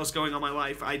everything else going on in my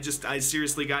life, I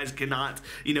seriously, guys, cannot,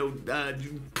 you know,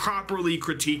 properly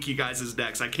critique you guys'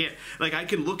 decks. I can't, like, I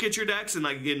can look at your decks and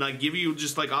give you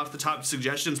just, like, off the top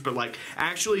suggestions, but, like,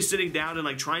 actually sitting down and,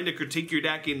 like, trying to critique your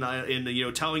deck and you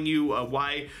know, telling you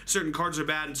why certain cards are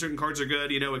bad and certain cards are good,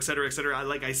 you know, etc., etc.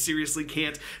 I seriously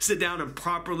can't sit down and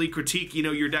properly critique, you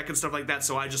know, your deck and stuff like that,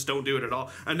 so I just don't do it at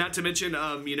all. And not to mention,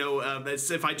 you know,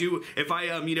 if I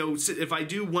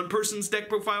do one person's deck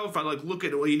profile, if I like look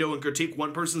at, you know, and critique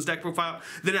one person's deck profile,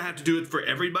 then I have to do it for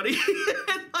everybody.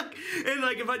 and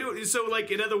like if I do it, so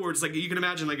like in other words, like you can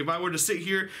imagine, like if I were to sit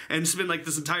here and spend like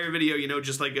this entire video, you know,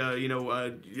 just like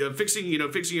fixing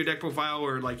your deck profile,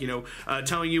 or like, you know,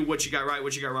 telling you what you got right,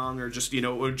 what you got wrong, or just, you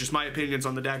know, or just my opinions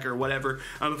on the deck or whatever.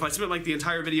 If I spent like the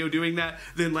entire video doing that,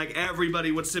 then like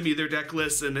everybody would send me their deck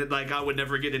lists, and like I would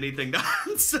never get anything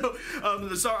done. So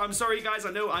I'm sorry guys,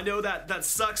 I know that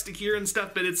sucks to hear and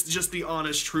stuff, but it's just the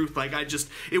honest truth. Like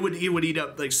it would eat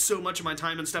up like so much of my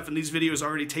time and stuff, and these videos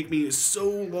already take me so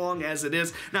long as it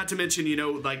is, not to mention, you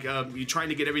know, like you trying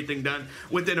to get everything done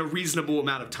within a reasonable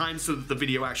amount of time so that the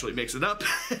video actually makes it up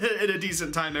at a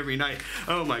decent time every night.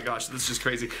 Oh my gosh, this is just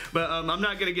crazy. But I'm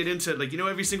not gonna get into, like, you know,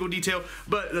 every single detail,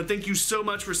 but thank you so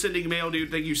much for sending mail, dude.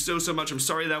 Thank you so much. I'm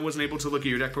sorry that I wasn't able to look at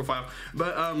your deck profile,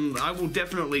 but I will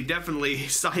definitely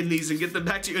sign these and get them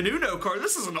back to you. An Uno card.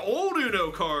 This is an old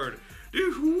Uno card.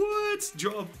 Dude, what?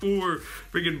 Draw 4.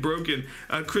 Freaking broken.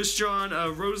 Crystron,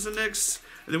 Rosenix.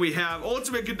 And then we have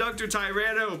Ultimate Conductor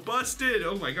Tyranno, busted.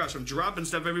 Oh my gosh, I'm dropping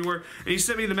stuff everywhere. And he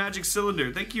sent me the Magic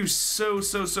Cylinder. Thank you so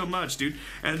much, dude.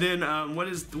 And then what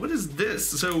is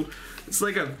this? So it's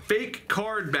like a fake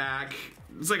card back.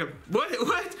 It's like a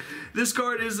what? This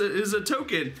card is a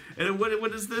token. And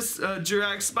what is this?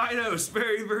 Jirac Spinos.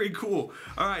 Very cool.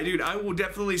 All right, dude. I will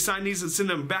definitely sign these and send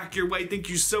them back your way. Thank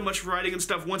you so much for writing and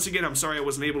stuff. Once again, I'm sorry I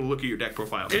wasn't able to look at your deck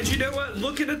profile. And you know what?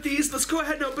 Looking at these, let's go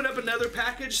ahead and open up another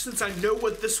package since I know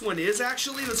what this one is.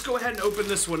 Actually, let's go ahead and open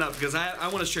this one up because I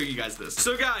want to show you guys this.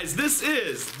 So guys, this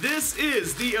is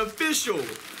the official.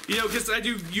 You know, because I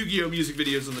do Yu-Gi-Oh music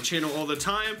videos on the channel all the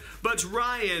time, but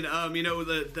Ryan, you know,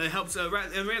 that helps, and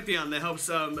Ranthion, that helps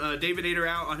David Nader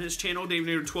out on his channel, David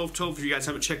Nader 1212, if you guys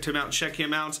haven't checked him out, check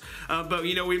him out. But,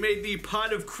 you know, we made the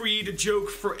Pot of Creed joke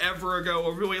forever ago,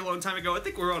 a really long time ago. I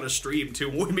think we were on a stream, too,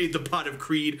 when we made the Pot of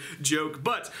Creed joke.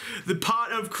 But the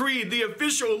Pot of Creed, the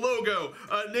official logo,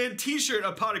 and t-shirt,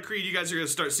 a Pot of Creed, you guys are going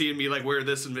to start seeing me, like, wear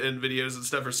this in videos and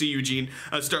stuff, or see Eugene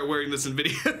start wearing this in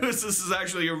videos. This is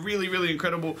actually a really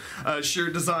incredible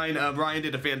shirt design. Ryan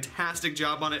did a fantastic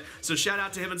job on it, so shout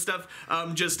out to him and stuff.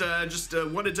 Just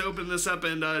wanted to open this up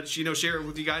and you know, share it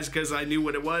with you guys because I knew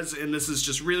what it was, and this is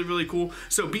just really cool.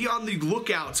 So be on the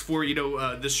lookouts for, you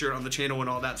know, this shirt on the channel and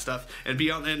all that stuff, and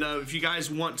if you guys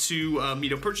want to you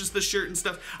know, purchase this shirt and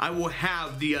stuff, I will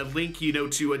have the link, you know,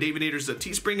 to David Nader's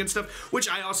Teespring and stuff, which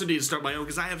I also need to start my own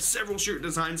because I have several shirt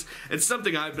designs. It's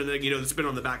something I've been, you know, that's been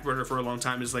on the back burner for a long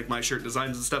time, is like my shirt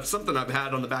designs and stuff, something I've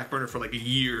had on the back burner for like a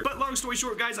year. But long story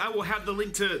short, guys, I will have the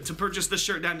link to purchase this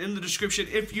shirt down in the description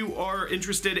if you are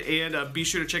interested, and be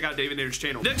sure to check out David Nader's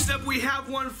channel. Next up, we have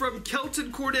one from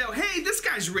Kelton Cordell. Hey, this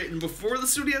guy's written before.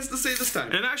 Let's see what he has to say this time.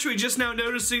 And I'm actually just now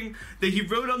noticing that he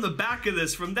wrote on the back of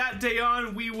this, "From that day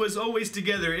on, we was always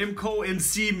together. M. Cole and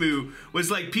Simu was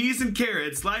like peas and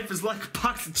carrots. Life is like a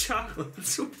box of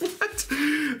chocolates." What?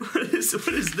 What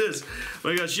is this? Oh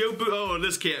my gosh, oh,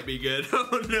 this can't be good.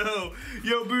 Oh no.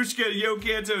 Yo Bushka, yo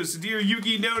Cantos, dear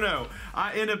YugiNoNo.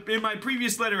 In my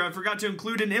previous letter, I forgot to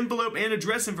include an envelope and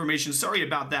address information. Sorry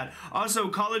about that. Also,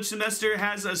 college semester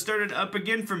has started up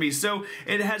again for me, so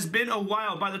it has been a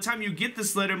while. By the time you get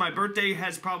this letter, my birthday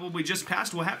has probably just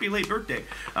passed. Well, happy late birthday.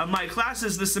 My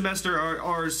classes this semester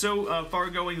are so far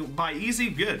going by easy.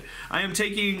 Good. I am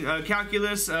taking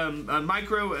calculus,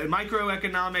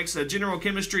 microeconomics, general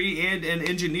chemistry, and an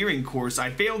engineering course. I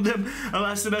failed them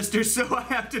last semester, so I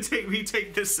have to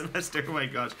retake this semester. Oh my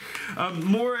gosh.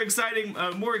 More exciting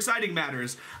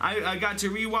matters. I got to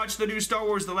rewatch the new Star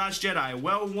Wars: The Last Jedi.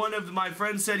 Well, one of my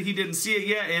friends said he didn't see it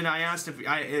yet, and I asked if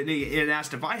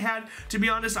I had. To be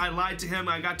honest, I lied to him.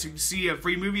 I got to see a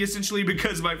free movie essentially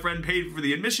because my friend paid for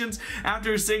the admissions.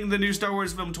 After seeing the new Star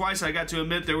Wars film twice, I got to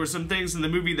admit there were some things in the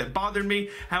movie that bothered me.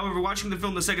 However, watching the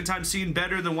film the second time seemed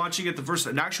better than watching it the first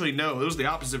time. Actually, no, it was the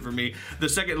opposite for me. The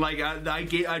second, like,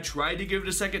 I tried to give it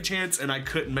a second chance, and I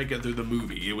couldn't make it through the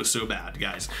movie. It was so bad,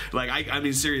 guys. Like, I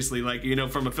mean, seriously, like, you know,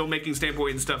 from a filmmaking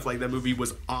standpoint and stuff, like, that movie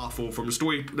was awful. From a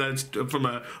story, from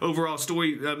a overall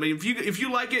story, I mean, if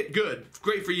you like it, good,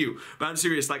 great for you. But I'm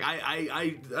serious, like,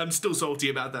 I'm still salty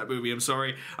about that movie. I'm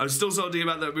sorry, I'm still salty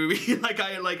about that movie.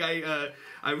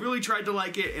 I really tried to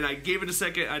like it, and I gave it a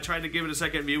second. I tried to give it a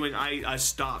second viewing. I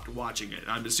stopped watching it.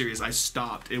 I'm serious. I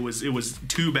stopped. It was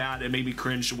too bad. It made me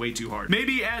cringe way too hard.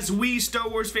 Maybe as we Star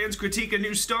Wars fans critique a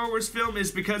new Star Wars film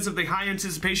is because of the high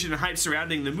anticipation and hype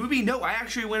surrounding the movie. No, I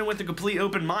actually went in with a complete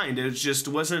open mind. It just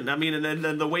wasn't. I mean, and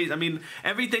then the way. I mean,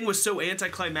 everything was so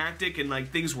anticlimactic, and like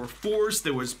things were forced.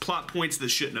 There was plot points that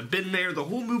shouldn't have been there. The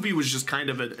whole movie was just kind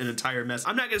of an entire mess.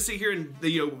 I'm not gonna sit here and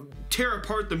tear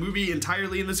apart the movie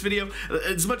entirely in this video.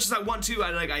 As much as I want to,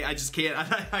 I just can't.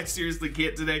 I seriously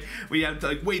can't today. We have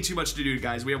like way too much to do,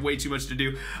 guys. We have way too much to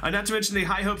do. Not to mention the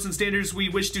high hopes and standards we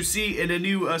wish to see in a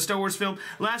new Star Wars film.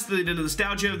 Lastly, the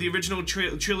nostalgia of the original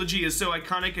trilogy is so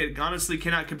iconic it honestly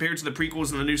cannot compare to the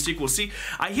prequels and the new sequels. See,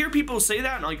 I hear people say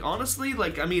that, and like honestly,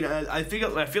 like I mean, I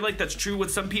feel like that's true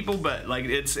with some people, but like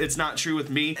it's not true with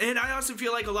me. And I also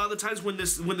feel like a lot of the times when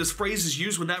this phrase is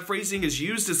used, when that phrasing is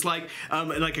used, it's like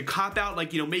a cop out,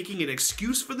 like, you know, making an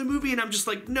excuse for the movie, and I'm just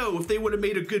like, no, if they would have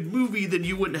made a good movie, then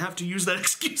you wouldn't have to use that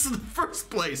excuse in the first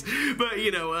place. But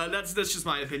you know, that's just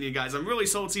my opinion, guys. I'm really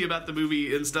salty about the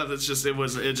movie and stuff. It's just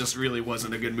it just really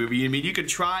wasn't a good movie. I mean, you could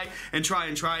try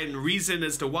and reason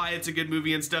as to why it's a good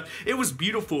movie and stuff. It was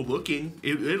beautiful looking.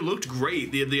 It looked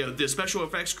great. The special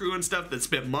effects crew and stuff that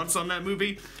spent months on that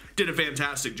movie did a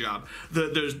fantastic job. The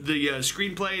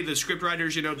screenplay, the script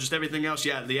writers, you know, just everything else,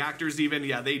 yeah, the actors even,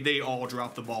 yeah, they all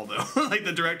dropped the ball though. Like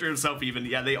the director himself even,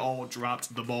 yeah, they all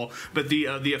dropped the ball. But the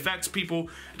effects people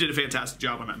did a fantastic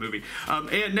job on that movie.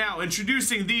 And now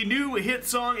introducing the new hit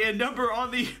song and number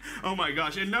on the, oh my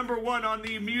gosh, and #1 on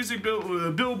the music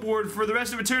billboard for the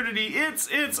rest of eternity.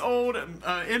 It's old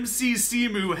MC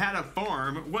Simu had a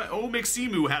farm. What? Old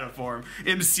McSimu had a farm.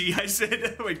 MC, I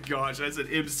said, oh my gosh, I said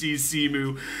MC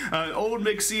Simu. Old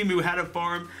McSimu had a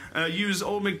farm. Use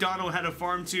Old McDonald had a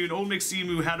farm tune. Old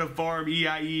McSimu had a farm.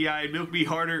 E-I-E-I. Milk me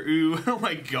harder. Ooh. Oh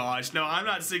my gosh. No, I'm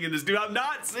not singing this, dude. I'm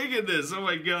not singing this. Oh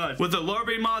my gosh. With a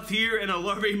larvae moth here and a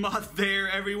larvae moth there,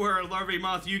 everywhere a larvae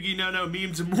moth YugiNoNo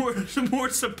memes more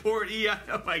support.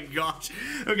 Oh my gosh.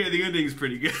 Okay, the ending's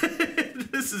pretty good.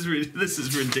 This is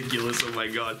ridiculous. Oh my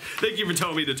god. Thank you for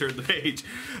telling me to turn the page.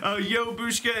 Yo,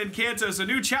 Bushka and Kantos, a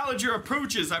new challenger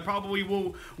approaches. I probably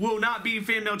will not be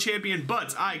fan mail champion,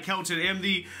 but I, Kelton, am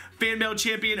the fan mail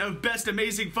champion of best,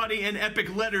 amazing, funny, and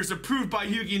epic letters approved by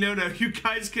YugiNoNo. You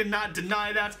guys cannot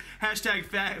deny that. Hashtag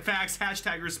facts,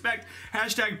 hashtag respect,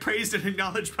 hashtag praised and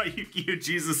acknowledged by Yugioh,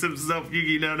 Jesus himself,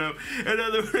 YugiNoNo. In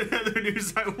other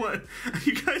news,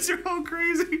 you guys are all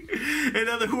crazy. In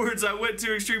other words, I went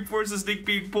to Extreme Forces sneak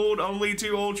peek, pulled only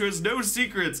 2 ultras, no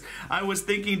secrets. I was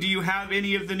thinking, do you have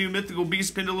any of the new Mythical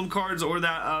Beast Pendulum cards or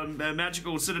that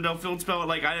magical Citadel field spell?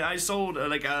 Like, I sold,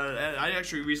 I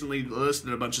actually recently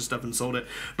listed a bunch of stuff and sold it.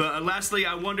 But lastly,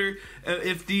 I wonder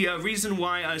if the reason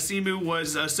why Simu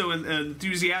was so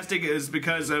enthusiastic is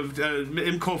because of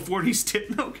MCO40's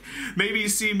tip milk. Maybe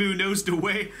Simu knows the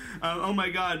way. Oh my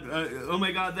god,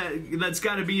 that's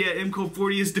gotta be it.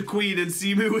 MCO40 is the queen and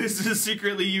Simu is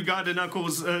secretly Uganda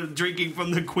Knuckles drinking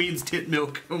from the queen's tit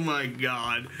milk. Oh my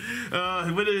god.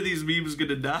 When are these memes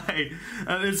gonna die?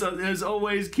 As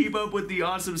always, keep up with the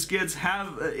awesome skits.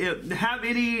 Have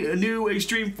any new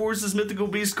Extreme Forces Mythical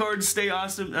Beast cards stay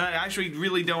awesome. Actually,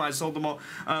 really don't. I sold them all.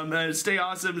 Stay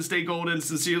awesome and stay golden.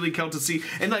 Sincerely, Celtic.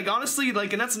 And like honestly,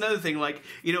 like, and that's another thing. Like,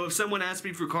 you know, if someone asks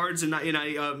me for cards and I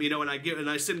you know, and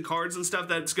I send cards and stuff,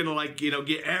 that's gonna like, you know,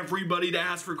 get everybody to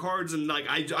ask for cards, and like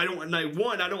I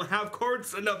don't have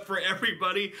cards enough for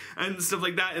everybody and stuff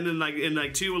like that. And then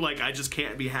like two, like I just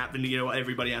can't be happy. You know,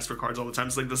 everybody asks for cards all the time.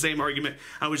 It's like the same argument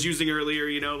I was using earlier.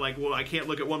 You know, like, well, I can't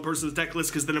look at one person's deck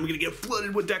list because then I'm gonna get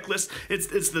flooded with deck lists.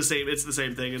 It's the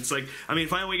same thing. It's like, I mean,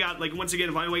 if I only got, like, once again,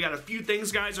 if I only got a few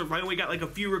things, guys, or if I only got like a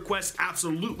few requests,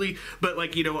 absolutely. But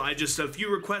like, you know, I just, a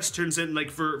few requests turns in like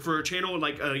for a channel,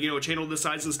 like you know, a channel this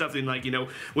size and stuff, and like, you know,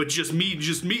 with just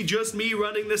me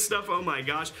running this stuff, oh my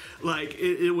gosh, like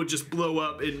it would just blow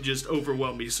up and just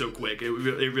overwhelm me so quick. It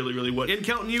really would. And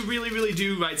Kelton, you really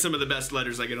do write some of the best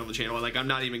letters I get on the channel. Like, I'm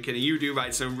not even kidding. You do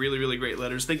write some really great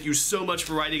letters. Thank you so much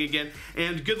for writing again,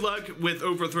 and good luck with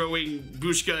overthrowing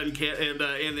Bushka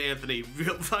and Anthony.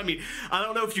 I mean, I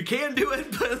don't know if you can do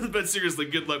it, but seriously,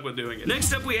 good luck with doing it.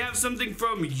 Next up, we have something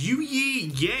from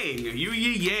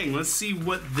Yugioh. Let's see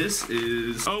what this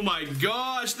is. Oh my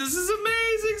gosh, this is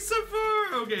amazing so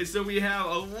far. Okay, so we have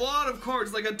a lot of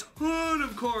cards, like a ton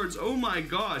of cards. Oh my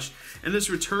gosh. And this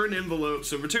return envelope.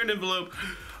 So return envelope,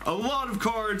 a lot of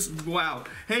cards. Wow.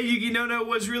 Hey, YugiNoNo,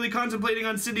 was really contemplating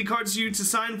on sending cards to you to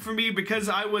sign for me because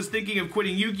I was thinking of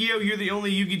quitting Yugioh. You're the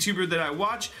only YouTuber that I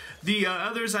watch. The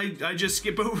others, I just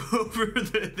skip over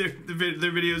their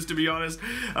videos, to be honest.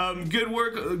 Good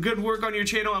work on your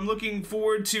channel. I'm looking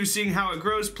forward to seeing how it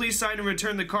grows. Please sign and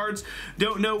return the cards.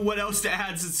 Don't know what else to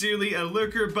add. Sincerely, a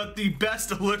lurker, but the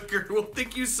best lurker. Well,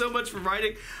 thank you so much for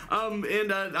writing.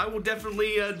 And I will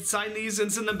definitely sign these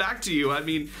and send them back to you. I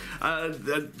mean,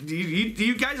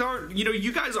 you guys aren't, you know,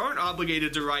 you guys aren't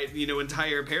obligated to write, you know,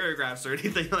 entire paragraphs or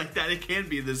anything like that. It can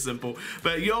be this simple.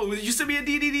 But yo, you send me a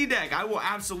DDD deck, I will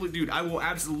absolutely, dude, I will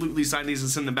absolutely sign these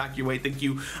and send them back your way. Thank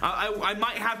you. I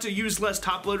might have to use less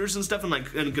top loaders and stuff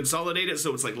and consolidate it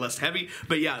so it's like less heavy.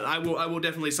 But yeah, I will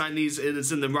definitely sign these and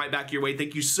send them right back your way.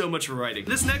 Thank you so much for writing.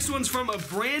 This next one's from a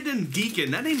Brandon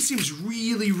Deacon. That name seems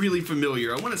really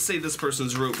familiar. I want to say this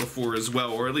person's wrote before as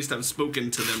well, or at least I've spoken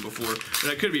to them before,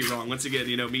 but I could be wrong. Once again,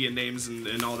 you know, me and names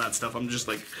and all that stuff. I'm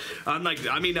like,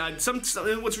 I mean,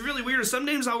 what's really weird is some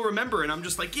names I'll remember and I'm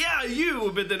just like, yeah,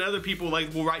 you, but then other people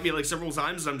like will write me like several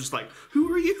times and I'm just like,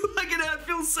 who are you? Like, and I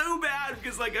feel so bad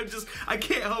because like I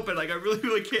can't help it. Like, I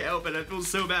really can't help it. I feel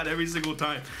so bad every single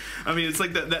time. I mean, it's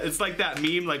like it's like that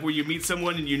meme, like where you meet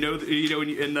someone and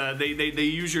they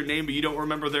use your name but you don't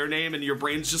remember their name and your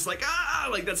brain's just like,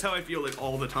 like that's how I feel like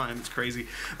all the time. It's crazy.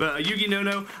 But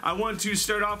YugiNoNo, I want to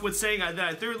start off with saying that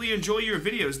I thoroughly enjoy your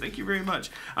videos. Thank you very much.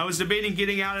 I was debating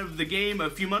getting out of the game a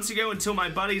few months ago until my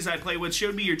buddies I play with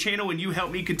showed me your channel and you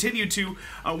helped me continue to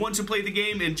want to play the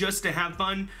game and just to have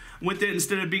fun with it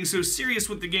instead of being so serious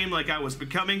with the game like I was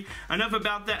becoming. Enough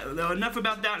about that.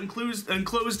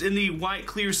 Enclosed in the white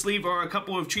clear sleeve are a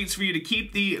couple of treats for you to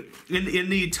keep. In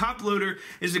the top loader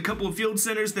is a couple of field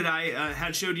centers that I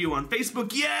had showed you on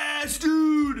Facebook. Yes,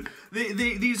 dude!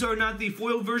 These are not the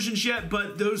foiled versions yet,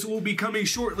 but those will be coming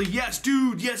shortly. Yes,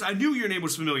 dude, yes, I knew your name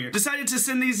was familiar. Decided to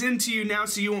send these in to you now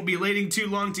so you won't be waiting too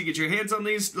long to get your hands on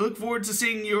these. Look forward to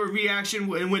seeing your reaction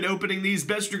when opening these.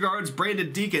 Best regards,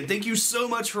 Brandon Deacon. Thank you so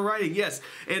much for writing, yes.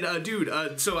 And dude,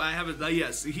 so I have it,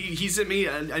 yes, he sent me,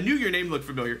 I knew your name looked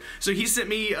familiar. So he sent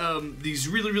me these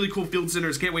really cool field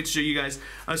centers. Can't wait to show you guys.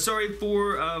 Sorry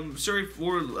for,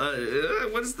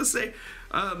 what does this say?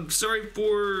 Sorry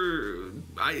for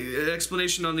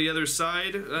explanation on the other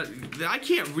side. I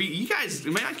can't read. You guys,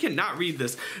 man, I cannot read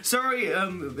this. Sorry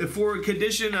for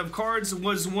condition of cards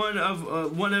was one I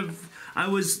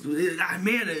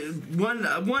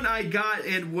got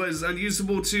and was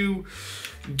unusable to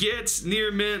get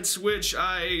near mints, which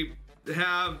I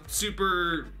have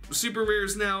super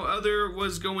rares now. Other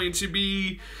was going to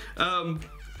be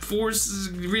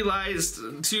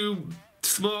realized to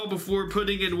small before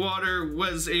putting in water,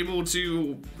 was able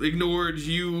to ignored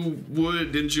you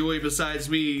would enjoy besides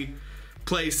me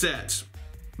play set.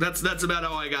 That's about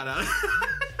all I got out of it.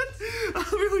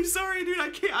 I'm really sorry, dude.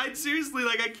 I seriously,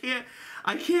 like,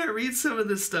 I can't read some of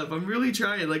this stuff. I'm really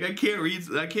trying. Like, I can't read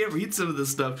some of this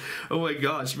stuff. Oh my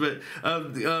gosh. But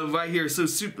right here, so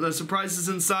surprises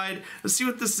inside. Let's see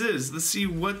what this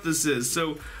is.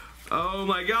 So oh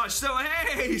my gosh, so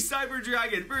hey, Cyber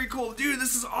Dragon, very cool. Dude,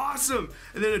 this is awesome.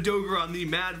 And then a Dogeron, the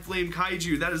Mad Flame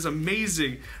Kaiju. That is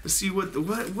amazing. Let's see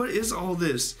what is all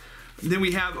this? And then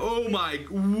we have, oh my,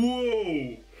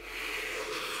 whoa.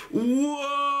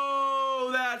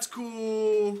 Whoa, that's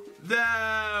cool.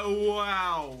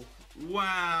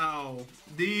 Wow.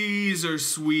 These are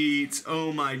sweet.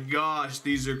 Oh my gosh,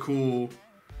 these are cool.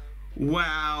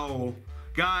 Wow.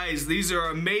 Guys, these are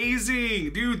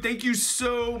amazing. Dude, thank you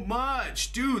so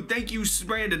much. Dude, thank you,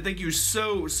 Brandon. Thank you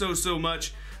so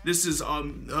much. This is,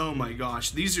 oh my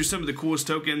gosh, these are some of the coolest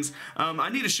tokens. I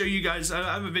need to show you guys, I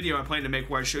have a video I plan to make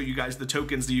where I show you guys the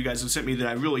tokens that you guys have sent me that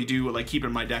I really do like keep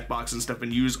in my deck box and stuff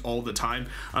and use all the time.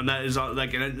 That is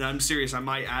like, and I'm serious, I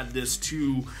might add this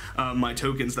to my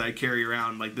tokens that I carry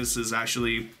around. Like, this is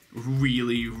actually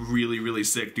really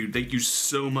sick, dude. Thank you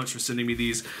so much for sending me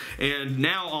these. And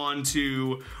now on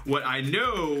to what I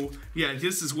know. Yeah,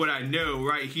 this is what I know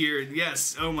right here.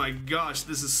 Yes, oh my gosh,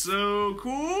 this is so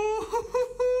cool.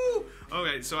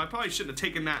 Okay, so I probably shouldn't have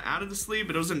taken that out of the sleeve,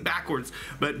 but it was in backwards.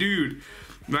 But dude,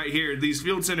 right here, these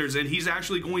field centers, and he's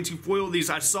actually going to foil these.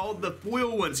 I saw the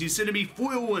foil ones. He's sending me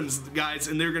foil ones, guys,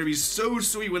 and they're gonna be so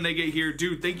sweet when they get here.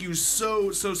 Dude, thank you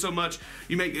so much.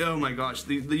 You make, oh my gosh,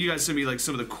 you guys send me like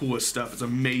some of the coolest stuff. It's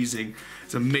amazing.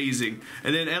 It's amazing.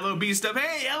 And then LOB stuff.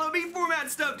 Hey, LOB format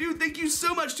stuff, dude. Thank you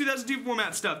so much. 2002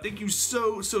 format stuff. Thank you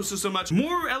so much.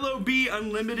 More LOB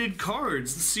unlimited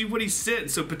cards. Let's see what he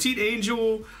sent. So Petite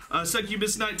Angel,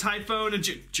 Succubus Night Typhone, and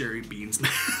Jerry Beans.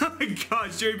 Oh my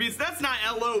gosh, Jerry Beans. That's not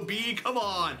LOB. Come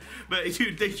on. But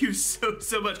dude, thank you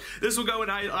so much. This will go in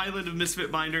Island of Misfit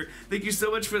Binder. Thank you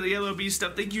so much for the LOB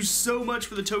stuff. Thank you so much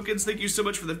for the tokens. Thank you so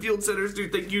much for the field centers,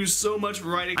 dude. Thank you so much for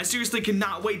writing. I seriously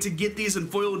cannot wait to get these in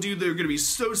foil, dude. They're gonna be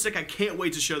so sick. I can't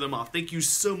wait to show them off. Thank you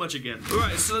so much again. All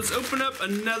right, so let's open up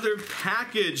another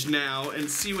package now and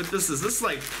see what this is. This is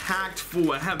like packed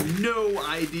full. I have no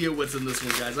idea what's in this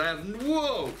one, guys. I have,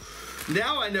 whoa.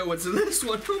 Now I know what's in this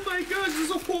one. Oh my gosh, there's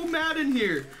a whole mat in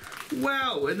here.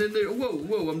 Wow, and then there,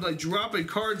 whoa, I'm like dropping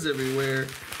cards everywhere.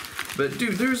 But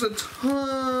dude, there's a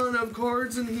ton of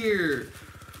cards in here.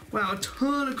 Wow, a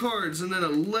ton of cards, and then a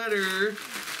letter,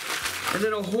 and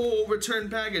then a whole return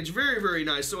package. Very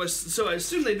nice. So I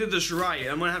assume they did this right.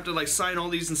 I'm gonna have to like sign all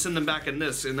these and send them back in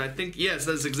this. And I think, yes,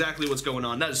 that's exactly what's going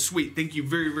on. That is sweet. Thank you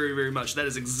very much. That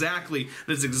is exactly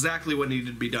what needed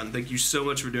to be done. Thank you so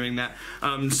much for doing that.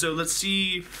 So let's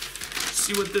see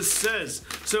what this says.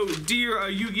 So, dear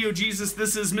Yu-Gi-Oh! Jesus,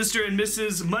 this is Mr. and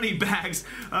Mrs. Moneybags.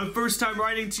 First time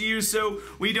writing to you, so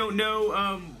we don't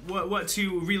know what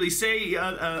to really say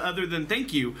other than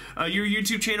thank you. Your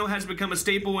YouTube channel has become a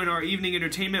staple in our evening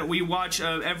entertainment. We watch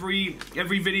every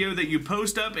video that you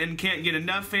post up and can't get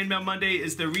enough. Fan Mail Monday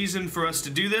is the reason for us to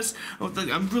do this.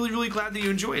 I'm really glad that you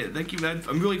enjoy it. Thank you.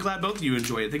 I'm really glad both of you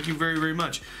enjoy it. Thank you very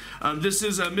much. This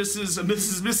is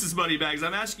Mrs. Moneybags.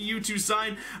 I'm asking you to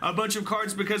sign a bunch of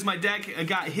cards because my deck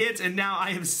got hit and now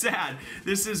I am sad.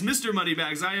 This is Mr.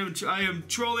 Moneybags. I am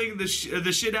trolling the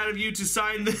shit out of you to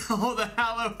sign all the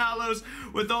hallows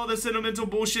with all the sentimental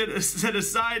bullshit set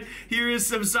aside. Here is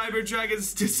some Cyber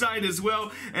Dragons to sign as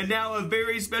well, and now a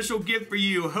very special gift for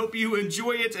you. Hope you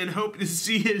enjoy it and hope to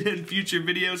see it in future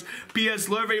videos. P.S.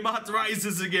 Larvae Moth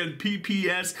rises again.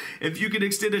 P.P.S. If you could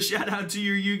extend a shout out to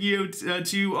your Yu-Gi-Oh!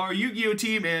 To our Yu-Gi-Oh!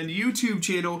 Team and YouTube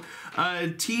channel,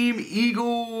 Team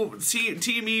Eagle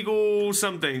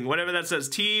something, whatever that says.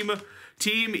 Team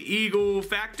Eagle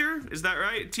Factor, is that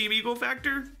right? Team Eagle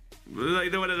Factor?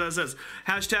 Like what it says.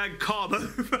 Hashtag call,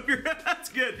 motherfucker. That's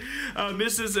good.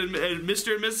 Mrs. and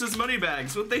Mr. and Mrs.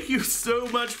 Moneybags. Well, thank you so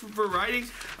much for writing.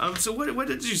 So what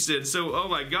did you send? So, oh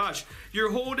my gosh, your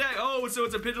whole deck. Oh, so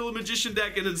it's a Pendulum Magician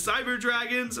deck and then Cyber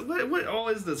Dragons. What all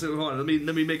is this? Hold on,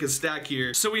 let me make a stack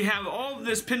here. So we have all of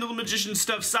this Pendulum Magician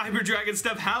stuff, Cyber Dragon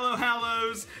stuff,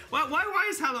 Hallows. Why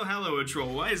is Hallow a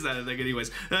troll? Why is that a thing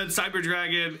anyways? Cyber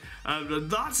Dragon,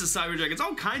 lots of Cyber Dragons,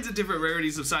 all kinds of different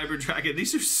rarities of Cyber Dragon.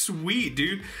 These are sweet,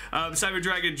 dude. Cyber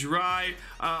Dragon Dry,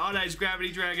 Odd Eyes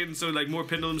Gravity Dragon, so like more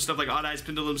Pendulum stuff, like Odd Eyes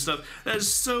Pendulum stuff. That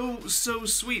is so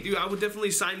sweet, dude. I would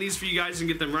definitely sign these for you guys and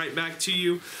get them right back to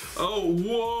you. Oh,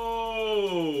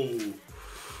 whoa.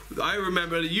 I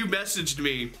remember, you messaged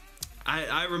me.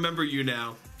 I remember you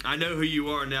now. I know who you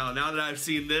are now. Now that I've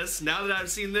seen this,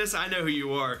 I know who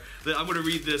you are. I'm gonna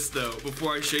read this though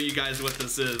before I show you guys what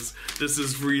this is. This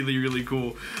is really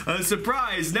cool.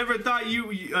 Surprise! Never thought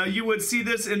you would see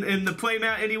this in the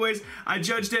playmat. Anyways, I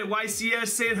judged at YCS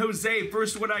San Jose.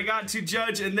 First one I got to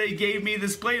judge, and they gave me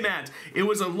this playmat. It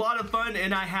was a lot of fun,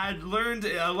 and I had learned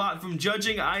a lot from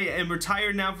judging. I am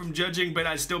retired now from judging, but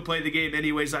I still play the game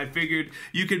anyways. I figured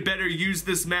you could better use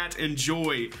this mat.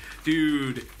 Enjoy,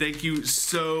 dude. Thank you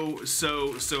so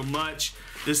much.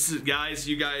 This is, guys,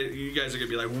 you guys are gonna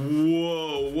be like,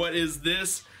 whoa, what is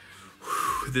this?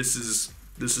 Whew, this is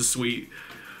sweet.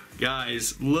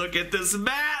 Guys, look at this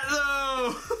mat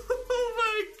though. Oh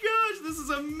my gosh, this is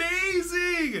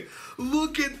amazing.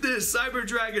 Look at this Cyber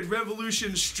Dragon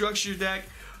Revolution structure deck.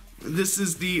 This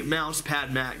is the mouse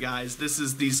pad mat, guys. This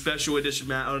is the special edition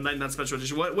mat. Oh, not special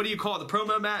edition. What do you call it? The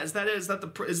promo mat? Is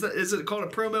it called a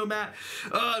promo mat?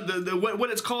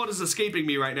 What it's called is escaping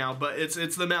me right now. But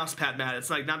it's the mouse pad mat. It's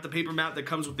like not the paper mat that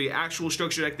comes with the actual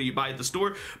structure deck that you buy at the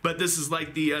store. But this is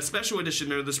like the special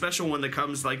edition, or the special one that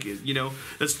comes like, you know,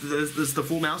 this the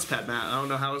full mouse pad mat. I don't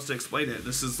know how else to explain it.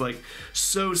 This is like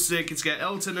so sick. It's got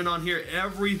L tendon on here.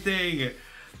 Everything.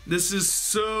 This is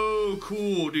so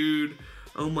cool, dude.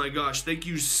 Oh my gosh, thank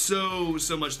you so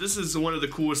much. This is one of the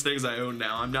coolest things I own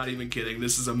now. I'm not even kidding.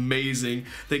 This is amazing.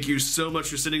 Thank you so much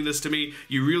for sending this to me.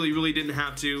 You really didn't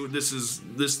have to.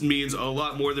 This means a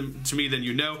lot more to me than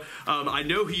you know. I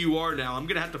know who you are now. I'm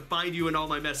gonna have to find you in all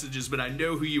my messages, but I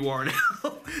know who you are now.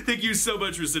 Thank you so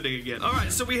much for sending again. All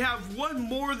right, so we have one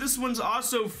more. This one's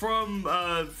also from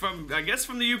I guess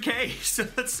from the UK. So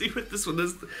let's see what this one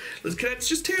is. Can I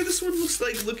just tear this one? Looks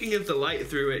like, looking at the light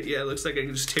through it. Yeah, it looks like I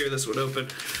can just tear this one open.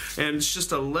 And it's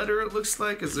just a letter, it looks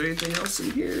like. Is there anything else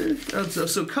in here?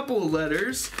 So a couple of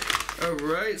letters.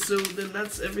 Alright, so then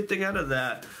that's everything out of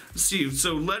that. Let's see,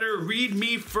 so letter, read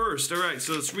me first. Alright,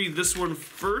 so let's read this one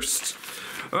first.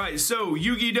 Alright, so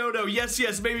YugiNoNo, yes,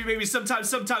 maybe,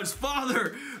 sometimes,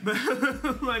 father,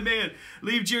 my man,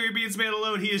 leave Jerry Beans man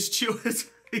alone, he is chill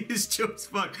as He's chill as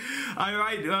fuck. I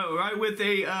write with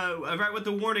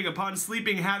the warning upon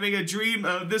sleeping, having a dream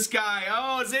of this guy.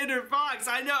 Oh, Xander Fox,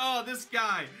 I know. Oh, this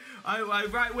guy. I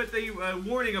write with a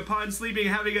warning upon sleeping,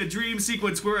 having a dream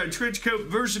sequence where a trench coat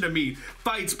version of me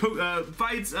fights Pora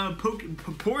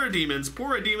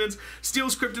demons,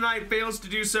 steals kryptonite, fails to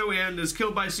do so, and is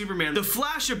killed by Superman. The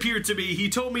Flash appeared to me. He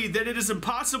told me that it is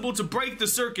impossible to break the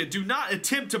circuit. Do not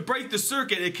attempt to break the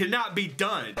circuit. It cannot be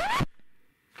done.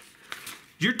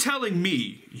 You're telling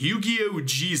me, Yu-Gi-Oh!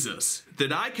 Jesus,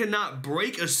 that I cannot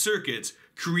break a circuit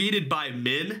created by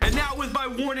men? And now with my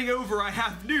warning over, I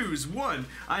have news. One,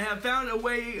 I have found a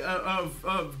way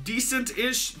of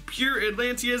decent-ish pure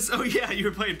Atlanteans. Oh yeah, you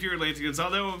were playing pure Atlanteans.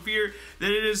 Although I fear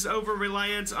that it is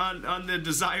over-reliant on the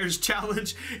Desires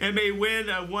challenge and may win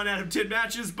 1 out of 10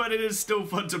 matches, but it is still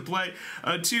fun to play.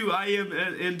 2, I am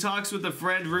in talks with a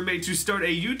friend, roommate, to start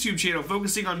a YouTube channel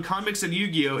focusing on comics and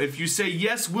Yu-Gi-Oh! If you say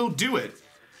yes, we'll do it.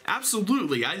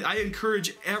 Absolutely, I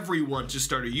encourage everyone to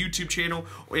start a YouTube channel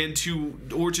and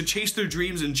to chase their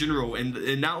dreams in general,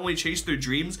 and not only chase their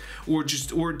dreams or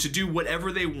to do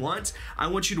whatever they want. I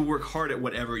want you to work hard at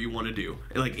whatever you want to do,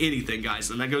 like anything, guys,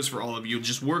 and that goes for all of you.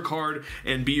 Just work hard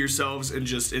and be yourselves, and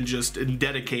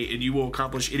dedicate, and you will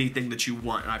accomplish anything that you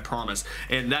want, I promise.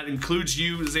 And that includes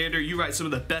you, Xander. You write some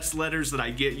of the best letters that I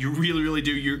get. You really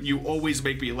do. You always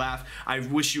make me laugh. I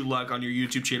wish you luck on your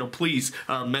YouTube channel. Please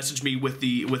message me with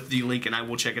the link, and I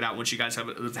will check it out once you guys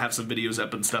have some videos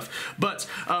up and stuff. But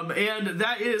and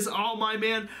that is all, my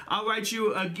man. I'll write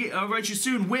you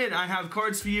soon when I have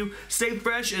cards for you. Stay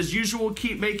fresh as usual.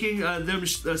 Keep making them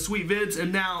sweet vids.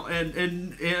 And now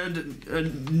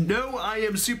no, I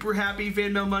am super happy.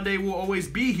 Fan Mail Monday will always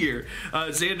be here.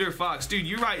 Xander Fox, dude,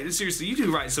 you write, seriously, you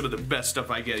do write some of the best stuff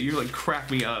I get. You like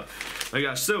crack me up. Oh my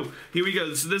gosh. So here we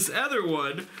go. So this other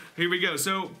one. Here we go.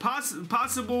 So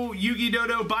possible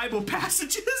YugiNoNo Bible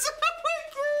passages. Oh my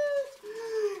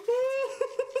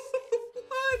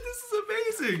god! This is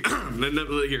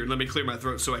amazing. Here, let me clear my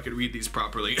throat so I can read these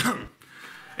properly.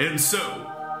 And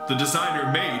so the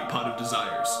designer made Pot of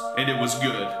Desires, and it was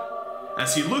good.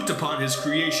 As he looked upon his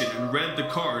creation and read the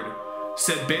card,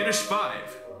 said banish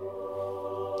 5.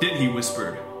 Then he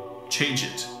whispered, change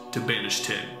it to banish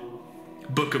 10.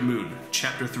 Book of Moon,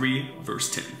 chapter 3, verse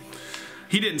 10.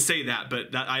 He didn't say that,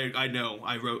 but I know.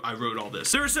 I wrote all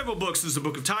this. There are several books. There's the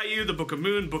Book of Taiyu, the Book of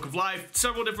Moon, Book of Life,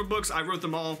 several different books. I wrote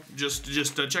them all. Just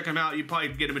check them out. You probably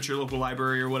get them at your local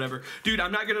library or whatever. Dude,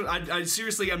 I'm not gonna. I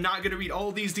seriously, I'm not gonna read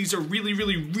all these. These are really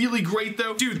great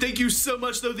though. Dude, thank you so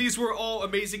much though. These were all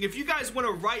amazing. If you guys want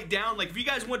to write down, like if you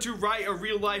guys want to write a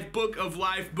real life Book of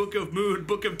Life, Book of Moon,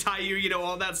 Book of Taiyu, you know,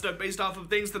 all that stuff based off of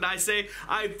things that I say,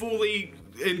 I fully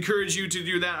encourage you to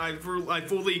do that. I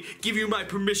fully give you my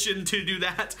permission to do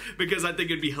that because I think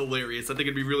it'd be hilarious. I think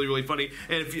it'd be really funny.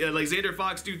 And if like Xander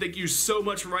Fox, dude, thank you so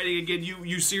much for writing again.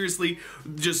 You seriously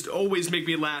just always make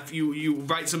me laugh. You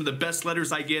write some of the best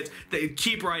letters I get.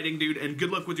 Keep writing, dude, and good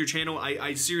luck with your channel.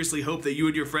 I seriously hope that you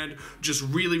and your friend just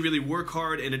really work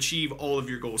hard and achieve all of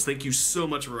your goals. Thank you so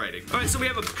much for writing. All right, so we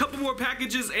have a couple more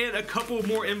packages and a couple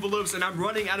more envelopes, and I'm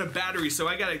running out of battery, so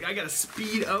I gotta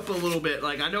speed up a little bit.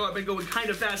 Like I know I've been going kind kind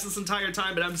of fast this entire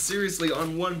time, but I'm seriously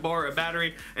on 1 bar of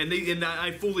battery, and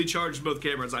I fully charged both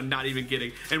cameras. I'm not even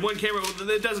kidding. And one camera,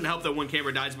 it doesn't help that one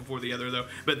camera dies before the other though,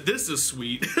 but this is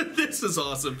sweet. This is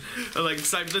awesome. Like,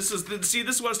 this is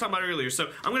what I was talking about earlier. So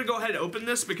I'm gonna go ahead and open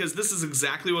this because this is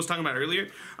exactly what I was talking about earlier.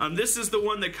 This is the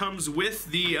one that comes with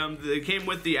the, that came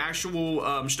with the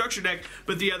actual structure deck,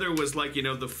 but the other was like, you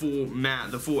know, the full mat,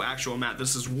 the full actual mat.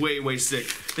 This is way, way sick.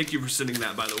 Thank you for sending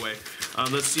that, by the way.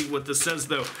 Let's see what this says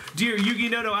though. Dear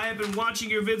YugiNoNo, I have been watching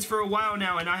your vids for a while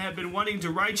now, and I have been wanting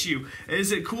to write you. It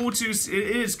is cool to see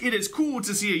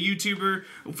a YouTuber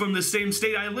from the same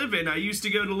state I live in. I used to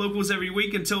go to locals every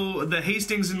week until the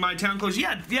Hastings in my town closed.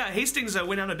 Yeah, Hastings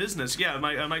went out of business. Yeah,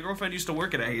 my girlfriend used to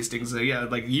work at a Hastings. Yeah,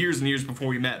 like years and years before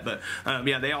we met. But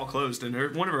yeah, they all closed,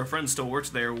 and one of her friends still works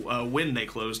there when they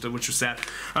closed, which was sad.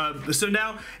 So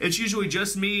now it's usually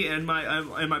just me and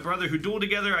my brother who duel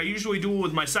together. I usually duel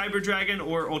with my Cyber Dragon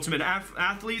or Ultimate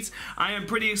Athletes. I am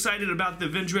pretty excited about the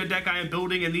Vendread deck I am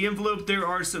building. In the envelope, there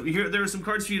are some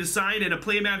cards for you to sign and a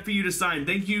playmat for you to sign.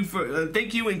 Thank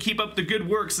you and keep up the good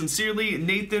work. Sincerely,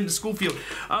 Nathan Schoolfield.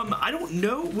 I don't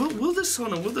know. Will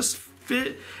this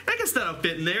fit? I guess that'll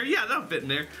fit in there. Yeah, that'll fit in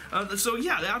there. So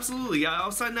yeah, absolutely.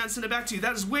 I'll sign that and send it back to you.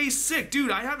 That is way sick,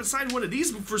 dude. I haven't signed one of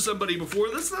these for somebody before.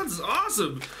 That's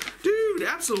awesome, dude.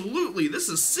 Absolutely, this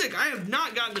is sick. I have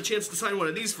not gotten the chance to sign one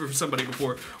of these for somebody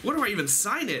before. What do I even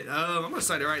sign it? I'm gonna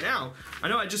sign it right now. I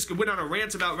know I just went on a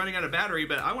rant about running out of battery,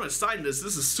 but I want to sign this.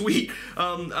 This is sweet.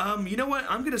 You know what?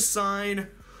 I'm gonna sign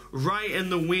right in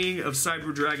the wing of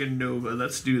Cyber Dragon Nova.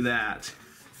 Let's do that.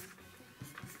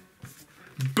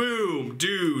 Boom,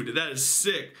 dude, that is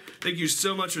sick. Thank you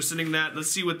so much for sending that.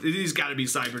 Let's see what these got to be.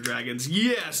 Cyber Dragons.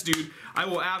 Yes, dude. I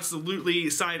will absolutely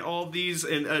sign all of these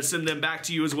and send them back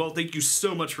to you as well. Thank you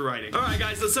so much for writing. All right,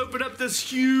 guys, let's open up this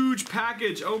huge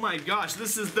package. Oh my gosh,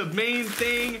 this is the main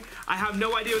thing. I have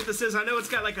no idea what this is. I know it's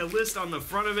got like a list on the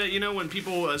front of it, you know, when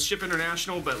people ship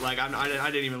international, but like I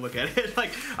didn't even look at it.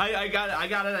 Like I got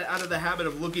out of the habit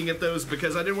of looking at those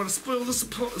because I didn't want to spoil the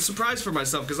surprise for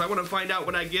myself, because I want to find out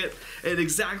when I get at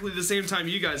exactly the same time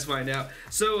you guys find out.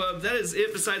 So that is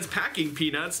it. Besides packing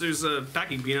peanuts, there's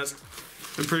packing peanuts.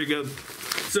 They're pretty good.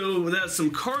 So that's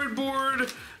some cardboard.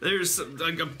 There's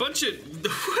like a bunch of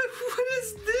what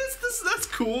is this? That's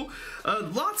cool.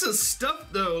 Lots of stuff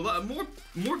though.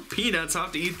 More peanuts. I'll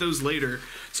have to eat those later.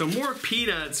 So more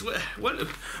peanuts. What?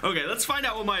 Okay, let's find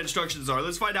out what my instructions are.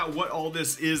 Let's find out what all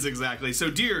this is exactly.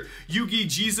 So, dear Yugi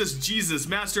Jesus,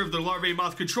 master of the Larvae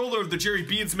Moth, controller of the Jerry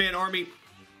Beansman army.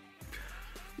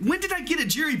 When did I get a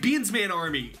Jerry Beansman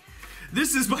army?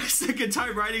 This is my second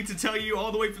time writing to tell you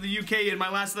all the way from the UK. In my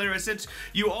last letter, I sent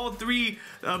you all 3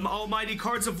 almighty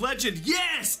cards of legend.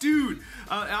 Yes, dude.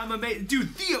 I'm amazed. Dude,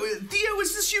 Theo,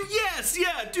 is this you? Yes,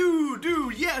 yeah,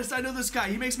 dude, yes. I know this guy.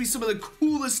 He makes me some of the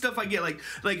coolest stuff I get. Like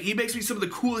he makes me some of the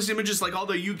coolest images, like all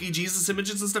the Yugi Jesus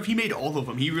images and stuff. He made all of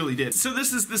them. He really did. So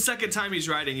this is the second time he's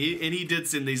writing, and he did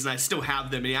send these, and I still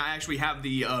have them. And I actually have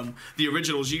the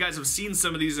originals. You guys have seen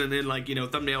some of these in like, you know,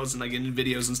 thumbnails and like in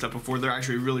videos and stuff before. They're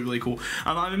actually really, really cool.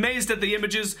 I'm amazed at the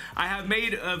images I have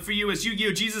made for you as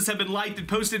Yu-Gi-Oh! Jesus have been liked and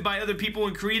posted by other people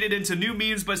and created into new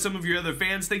memes by some of your other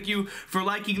fans. Thank you for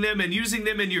liking them and using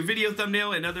them in your video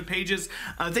thumbnail and other pages.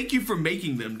 Thank you for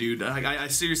making them, dude. I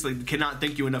seriously cannot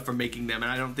thank you enough for making them,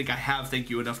 and I don't think I have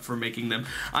thanked you enough for making them.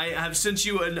 I have sent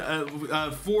you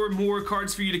 4 more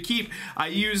cards for you to keep. I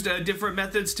used different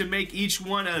methods to make each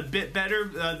one a bit better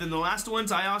than the last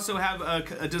ones. I also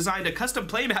have designed a custom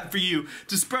playmat for you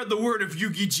to spread the word of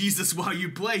Yugi Jesus while you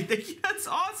play. That's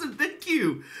awesome. Thank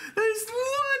you. That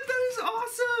is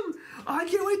awesome. I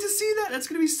can't wait to see that. That's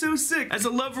gonna be so sick. As a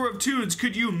lover of tunes,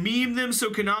 could you meme them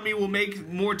so Konami will make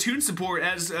more tune support,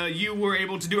 as you were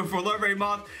able to do it for Larvae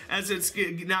Moth, as it's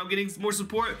now getting more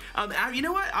support? You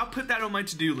know what? I'll put that on my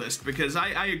to-do list, because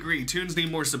I agree. Tunes need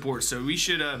more support, so we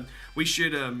should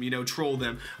you know, troll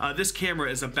them. This camera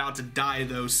is about to die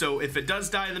though, so if it does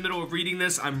die in the middle of reading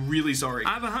this, I'm really sorry.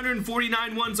 I have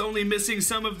 149 ones, only missing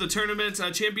some of the tournament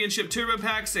championship turbo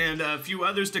packs and a few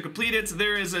others to complete it.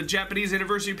 There is a Japanese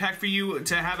anniversary pack for you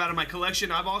to have out of my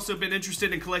collection. I've also been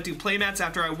interested in collecting playmats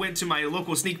after I went to my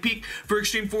local sneak peek for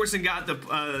Extreme Force and got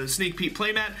the sneak peek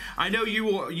playmat. I know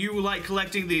you like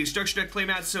collecting the structure deck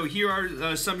playmats, so here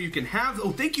are some you can have.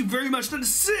 Oh, thank you very much. That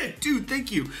is sick, dude.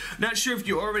 Thank you. Not sure if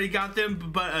you already got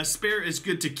them, but a spare is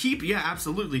good to keep. Yeah,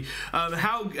 absolutely.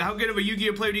 How good of a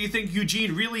Yu-Gi-Oh player do you think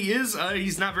Eugene really is?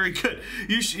 He's not very good.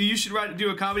 You should do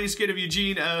a comedy skit of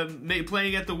Eugene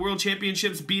playing at the World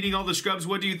Championships, beating all the scrubs.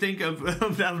 What do you think of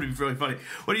that? Would be really funny.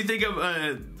 What do you think of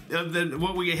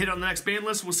what we hit on the next ban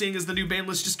list? Well, seeing as the new ban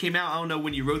list just came out, I don't know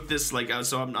when you wrote this, like,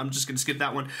 so I'm just gonna skip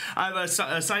that one. I've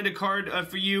assigned a card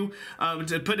for you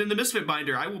to put in the Misfit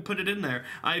binder. I will put it in there.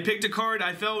 I picked a card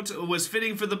I felt was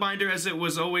fitting for the binder, as it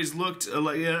was always looked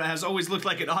has always looked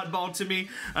like an oddball to me.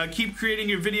 Keep creating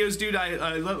your videos, dude.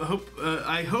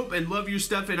 I hope and love your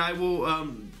stuff, and I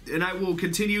will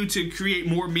continue to create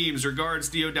more memes. Regards,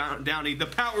 Dio Downey, the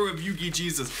power of Yugi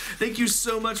Jesus. Thank you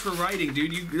so much for writing,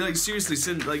 dude. You like seriously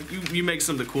send you make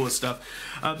some of the coolest stuff.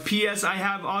 P.S. I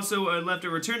have also left a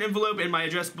return envelope in my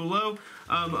address below.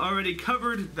 Already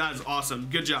covered. That is awesome.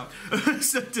 Good job.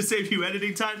 So, to save you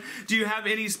editing time, do you have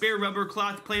any spare rubber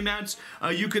cloth playmats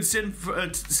you could send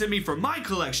me for my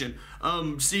collection?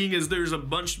 Seeing as there's a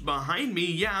bunch behind me,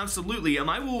 yeah, absolutely.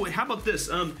 I will. How about this?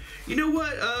 You know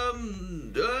what? I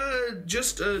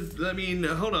mean,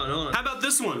 hold on. How about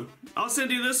this one? I'll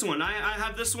send you this one. I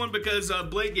have this one because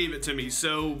Blake gave it to me.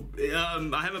 So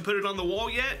I haven't put it on the wall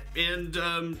yet, and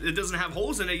it doesn't have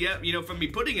holes in it yet. You know, from me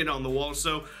putting it on the wall.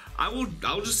 So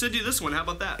I'll just send you this one. How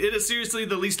about that? It is seriously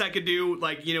the least I could do,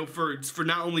 like, you know, for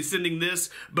not only sending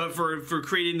this, but for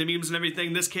creating the memes and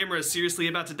everything. This camera is seriously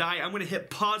about to die. I'm gonna hit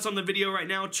pause on the video right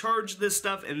now, charge this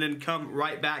stuff, and then come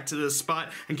right back to this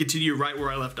spot and continue right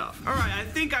where I left off. All right, I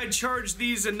think I charged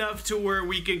these enough to where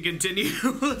we can continue.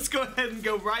 Let's go ahead and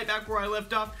go right back where I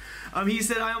left off. He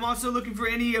said, I am also looking for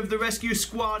any of the Rescue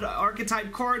Squad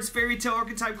archetype cards, Fairy Tail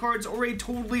archetype cards, or a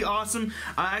totally awesome.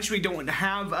 I actually don't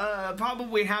have,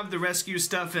 probably have the rescue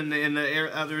stuff, and the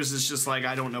others is just like,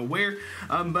 I don't know where.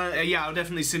 But yeah, I'll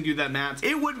definitely send you that map.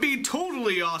 It would be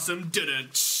totally awesome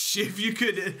if you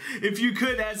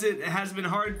could, as it has been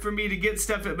hard for me to get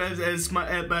stuff as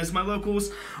my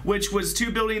locals, which was 2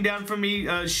 buildings down from me,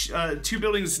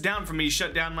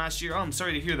 shut down last year. Oh, I'm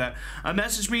sorry to hear that.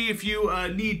 Message me if you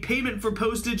need payment for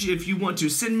postage. If you want to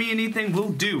send me anything, will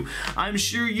do. I'm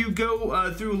sure you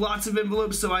go through lots of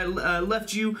envelopes, so I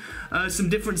left you some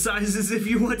different sizes if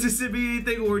you want to send me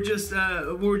anything, or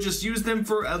just use them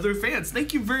for other fans.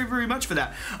 Thank you very, very much for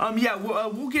that. Yeah,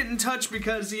 we'll get in touch,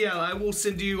 because yeah, I will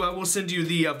send you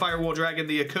the Firewall Dragon,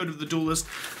 the Code of the Duelist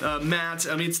mat.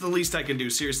 I mean, it's the least I can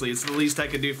do. Seriously, it's the least I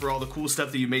can do for all the cool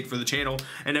stuff that you made for the channel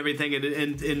and everything,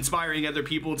 and inspiring other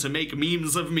people to make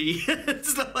memes of me and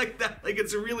stuff like that. Like,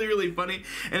 it's really, really funny,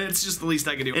 and it's just the least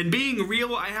I can do. And being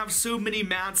real, I have so many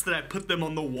mats that I put them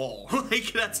on the wall.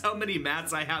 Like, that's how many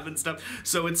mats I have and stuff.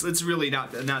 So it's really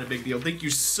not a big deal. Thank you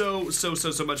so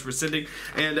much for sending.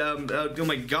 And oh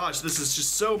my gosh, this is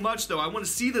just so much though. I want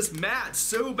to see this mat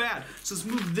so bad. So let's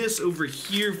move this over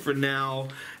here for now,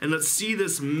 and let's see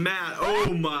this mat.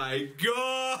 Oh my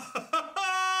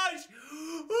gosh!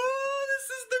 Oh, this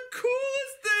is the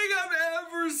coolest thing I've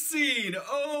ever seen.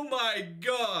 Oh my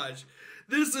gosh.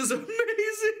 This is amazing.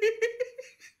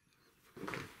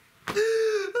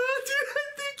 Oh, dude, I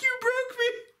think you broke me.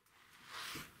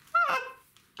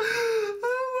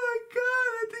 Oh my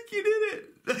god, I think you did it.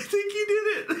 I think you did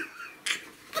it.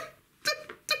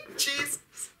 Jesus.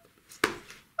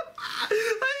 I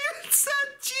said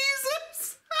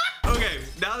Jesus. Okay,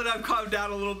 now that I've calmed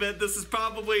down a little bit, this is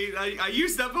probably, I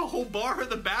used up a whole bar of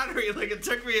the battery. Like, it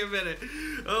took me a minute.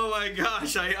 Oh my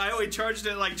gosh, I only charged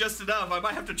it like just enough. I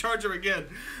might have to charge it again.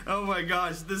 Oh my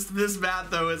gosh, this mat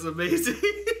though is amazing.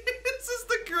 This is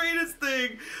the greatest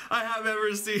thing I have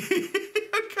ever seen.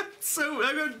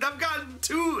 I've gotten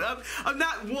two, I'm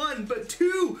not one, but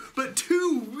two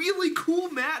really cool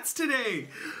mats today.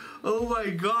 Oh my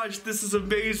gosh, this is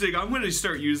amazing. I'm gonna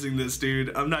start using this,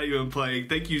 dude. I'm not even playing.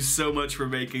 Thank you so much for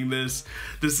making this.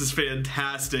 This is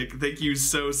fantastic. Thank you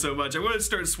so much. I'm gonna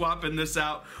start swapping this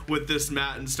out with this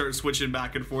mat and start switching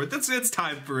back and forth. It's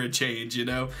time for a change, you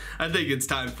know? I think it's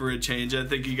time for a change. I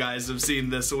think you guys have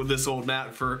seen this old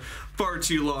mat for far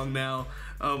too long now.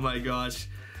 Oh my gosh.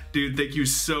 Dude, thank you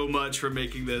so much for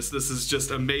making this. This is just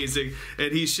amazing.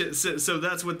 And so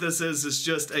that's what this is. It's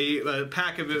just a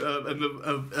pack of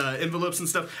envelopes and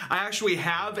stuff. I actually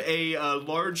have a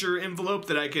larger envelope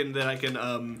that I can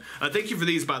thank you for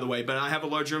these, by the way, but I have a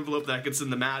larger envelope that I can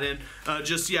send the mat in.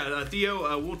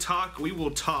 Theo, we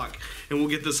will talk, and we'll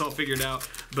get this all figured out.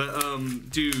 But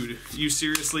dude, you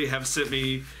seriously have sent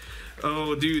me.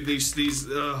 Oh, dude, these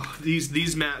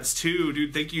mats too,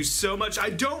 dude. Thank you so much.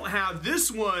 I don't have this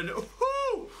one.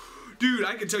 Ooh. Dude,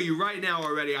 I can tell you right now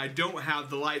already, I don't have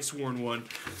the Lightsworn one.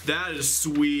 That is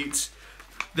sweet.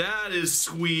 That is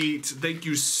sweet. Thank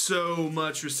you so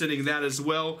much for sending that as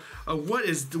well. What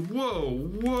is the?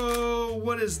 Whoa!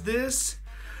 What is this?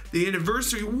 The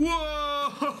anniversary.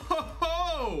 Whoa!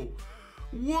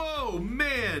 Whoa,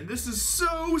 man, this is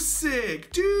so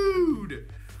sick, dude.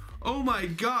 Oh my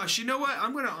gosh, you know what?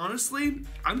 I'm gonna honestly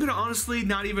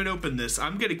not even open this.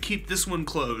 I'm gonna keep this one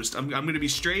closed. I'm gonna be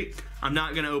straight. I'm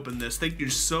not gonna open this. Thank you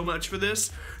so much for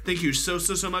this. Thank you so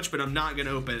much, but I'm not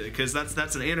gonna open it because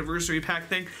that's an anniversary pack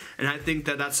thing, and I think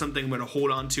that's something I'm gonna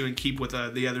hold on to and keep with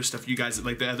the other stuff you guys,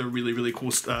 like the other really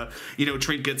cool you know,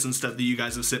 trinkets and stuff that you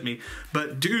guys have sent me.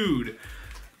 But dude,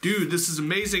 this is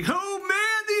amazing. Oh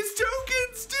man, these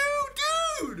tokens,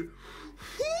 dude.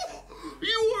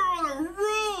 You are on a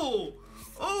roll!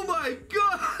 Oh my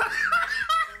god!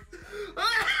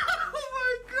 Oh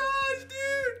my gosh,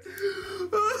 dude!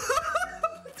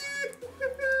 Dude!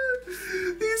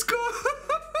 These cards!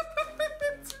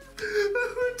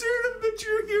 Return of the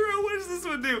True Hero. What does this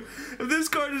one do? If this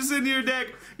card is in your deck,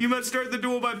 you must start the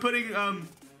duel by putting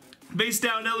base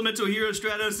down Elemental Hero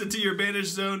Stratos into your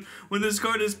banished zone. When this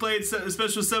card is played,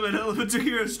 special summon Elemental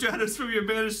Hero Stratos from your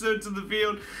banished zone to the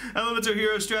field. Elemental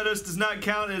Hero Stratos does not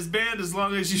count as banned as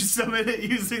long as you summon it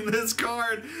using this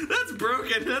card. That's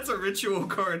broken. That's a ritual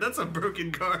card. That's a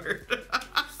broken card.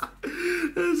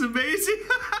 That is amazing.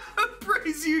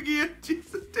 Praise Yu-Gi-Oh!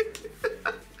 Jesus.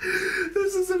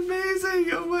 This is amazing.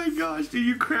 Oh my gosh, dude,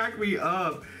 you crack me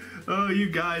up. Oh, you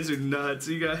guys are nuts.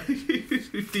 You guys,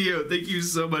 Theo, thank you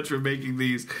so much for making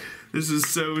these. This is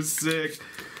so sick.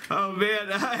 Oh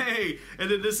man, hey! And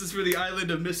then this is for the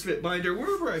Island of Misfit binder.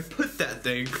 Wherever I put that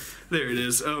thing, there it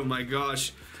is. Oh my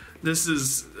gosh, this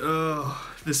is so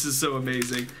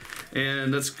amazing.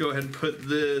 And let's go ahead and put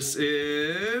this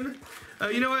in.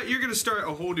 You know what? You're gonna start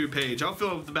a whole new page. I'll fill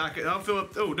up the back. I'll fill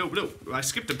up. Oh no, I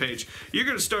skipped a page. You're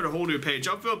gonna start a whole new page.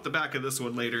 I'll fill up the back of this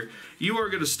one later. You are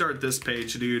gonna start this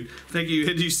page, dude. Thank you.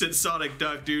 And you said Sonic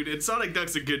Duck, dude. And Sonic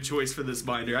Duck's a good choice for this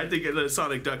binder. I think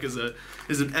Sonic Duck is an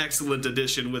excellent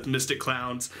addition with Mystic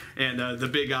Clowns and the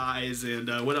Big Eyes and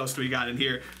what else do we got in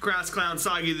here? Crass Clown,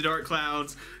 Soggy the Dark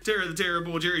Clowns, Terror the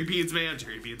Terrible, Jerry Beans Man,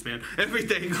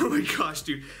 everything. Oh my gosh,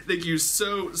 dude. Thank you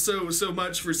so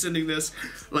much for sending this.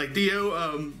 Like Theo.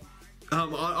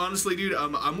 Honestly, dude,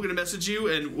 I'm gonna message you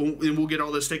and we'll get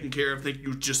all this taken care of. Thank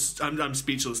you. I'm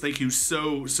speechless. Thank you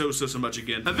so much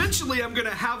again. Eventually, I'm gonna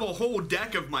have a whole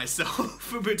deck of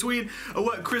myself between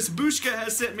what Chris Bushka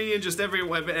has sent me and just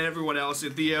everyone else,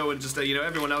 and Theo, and just you know,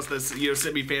 everyone else that's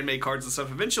sent me fan made cards and stuff.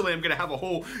 Eventually, I'm gonna have a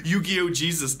whole Yu-Gi-Oh!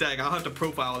 Jesus deck. I'll have to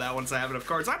profile that once I have enough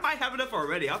cards. I might have enough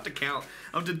already. I'll have to count.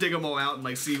 I'll have to dig them all out and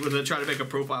like see, and then try to make a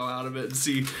profile out of it and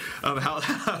see how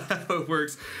it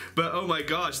works. But oh my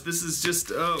gosh, this is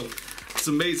just it's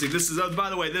amazing. This is by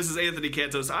the way, this is Anthony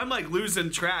Cantos. I'm like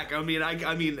losing track. I mean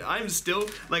I'm still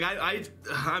like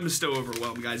I'm still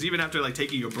overwhelmed, guys. Even after like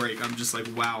taking a break, I'm just like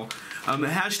wow.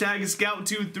 Hashtag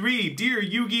Scout23, dear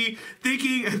Yugi,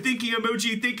 thinking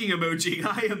emoji.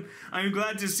 I am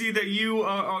glad to see that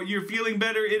you're feeling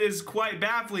better. It is quite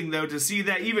baffling though to see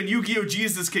that even Yu-Gi-Oh!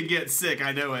 Jesus can get sick.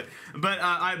 I know it, but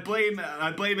I blame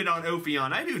it on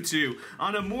Ophion. I do too.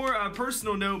 On a more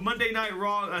personal note, Monday Night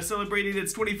Raw celebrated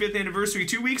its 25th anniversary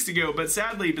 2 weeks ago, but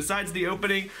sadly, besides the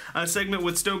opening segment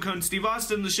with Stone Cold Steve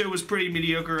Austin, the show was pretty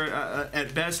mediocre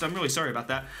at best. I'm really sorry about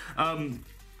that.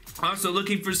 Also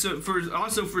looking for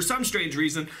some strange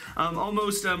reason,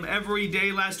 almost every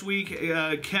day last week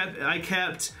I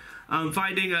kept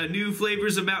finding new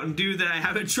flavors of Mountain Dew that I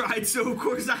haven't tried, so of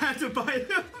course I had to buy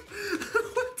them.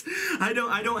 I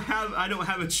don't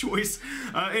have a choice.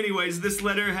 Anyways, this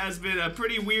letter has been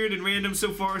pretty weird and random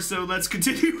so far, so let's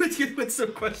continue with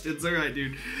some questions. All right,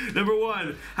 dude. Number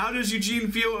one, how does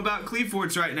Eugene feel about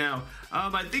Cleveforts right now?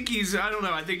 I think he's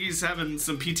having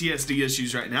some PTSD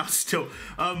issues right now still.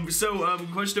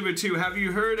 Question number two, have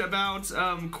you heard about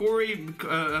Corey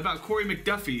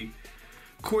McDuffie?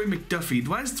 Corey McDuffie.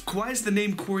 Why is the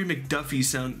name Corey McDuffie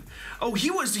sound? Oh,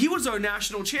 he was our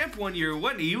national champ one year,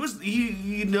 wasn't he?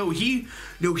 He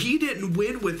didn't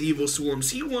win with Evil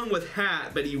Swarms. He won with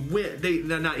Hat, but he went.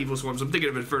 Not Evil Swarms. I'm thinking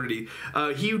of Infernity.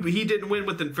 He didn't win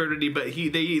with Infernity, but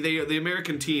the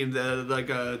American team,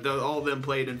 all of them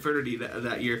played Infernity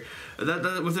that year.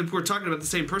 We're talking about the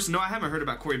same person. No, I haven't heard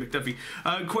about Corey McDuffie.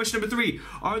 Question number three: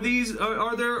 Are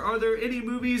there any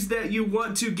movies that you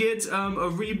want to get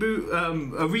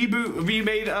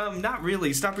remade? Not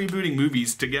really. Stop rebooting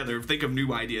movies together. Think of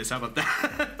new ideas. How about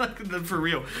that? For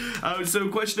real. So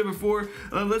question number four.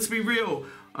 Let's be real.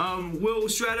 Will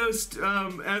Stratos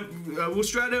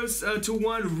to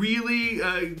 1 really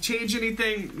change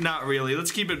anything? Not really.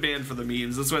 Let's keep it banned for the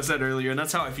memes. That's what I said earlier, and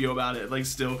that's how I feel about it. Like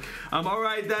still. All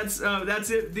right, that's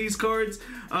it. These cards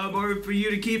are for you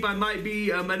to keep. I might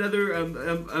be I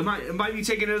might be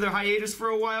taking another hiatus for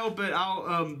a while, but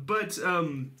I'll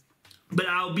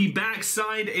be back.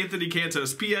 Signed, Anthony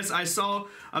Cantos. P.S. I saw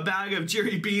a bag of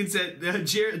jelly beans at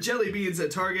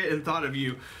Target and thought of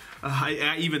you.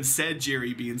 I even said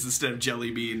Jerry Beans instead of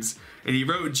Jelly Beans, and he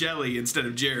wrote Jelly instead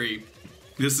of Jerry.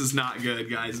 This is not good,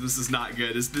 guys. This is not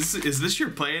good. Is this your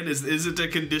plan? Is it to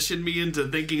condition me into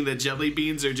thinking that Jelly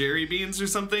Beans are Jerry Beans or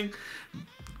something?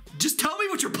 Just tell me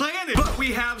what your plan is. But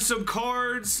we have some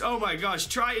cards. Oh my gosh.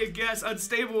 Try a guess.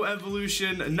 Unstable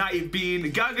Evolution. Night Bean.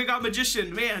 Gaga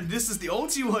Magician. Man, this is the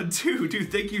ulti one too.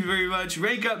 Dude, thank you very much.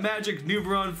 Rank Up Magic.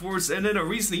 Nuberon Force. And then a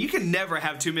Reasoning. You can never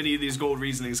have too many of these gold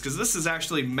reasonings because this is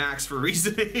actually max for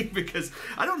reasoning because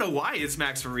I don't know why it's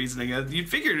max for reasoning. You'd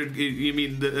figure, I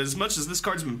mean, as much as this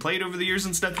card's been played over the years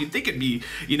and stuff, you'd think it'd be,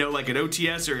 you know, like an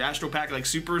OTS or Astral Pack like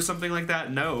Super or something like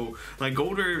that. No. Like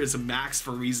Golder is a max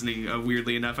for reasoning,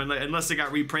 weirdly enough. Unless it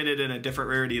got reprinted in a different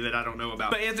rarity that I don't know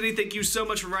about. But Anthony, thank you so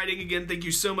much for writing again. Thank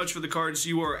you so much for the cards.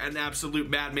 You are an absolute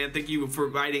madman. Thank you for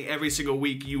writing every single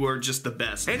week. You are just the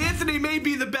best. And Anthony may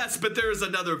be the best, but there is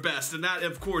another best, and that,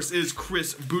 of course, is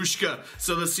Chris Bushka.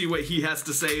 So let's see what he has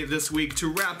to say this week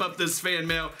to wrap up this fan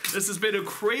mail. This has been a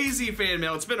crazy fan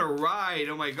mail. It's been a ride.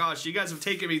 Oh my gosh. You guys have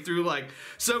taken me through, like,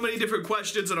 so many different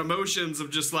questions and emotions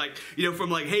of just, like, you know, from,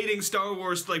 like, hating Star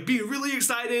Wars to, like, being really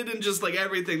excited and just, like,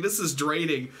 everything. This is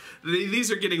draining.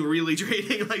 These are getting really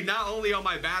draining, like not only on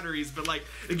my batteries, but like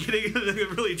getting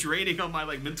really draining on my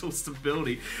like mental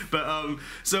stability. But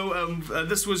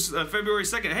this was February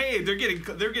 2nd. Hey, they're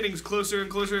getting closer and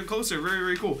closer and closer. Very,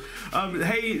 very cool.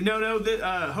 Hey, no,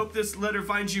 hope this letter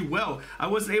finds you well. I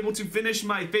wasn't able to finish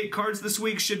my fake cards this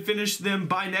week. Should finish them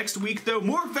by next week though.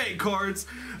 More fake cards.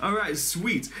 All right,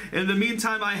 sweet. In the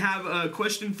meantime, I have a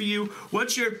question for you.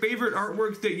 What's your favorite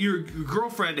artwork that your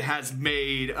girlfriend has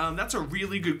made? That's a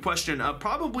really good question.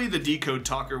 Probably the Decode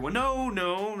Talker one. No,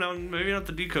 maybe not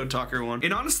the Decode Talker one.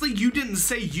 And honestly, you didn't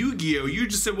say Yu-Gi-Oh! You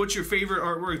just said what's your favorite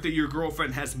artwork that your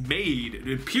girlfriend has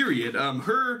made, period.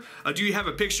 Do you have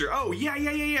a picture? Oh,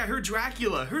 yeah, her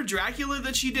Dracula. Her Dracula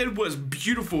that she did was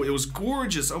beautiful. It was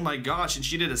gorgeous. Oh my gosh, and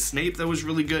she did a Snape that was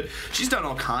really good. She's done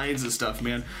all kinds of stuff,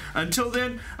 man. Until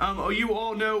then, you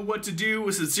all know what to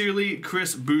do. Sincerely,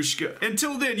 Chris Bushka.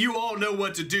 Until then, you all know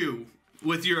what to do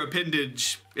with your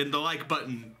appendage in the like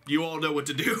button. You all know what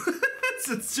to do.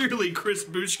 Sincerely, Chris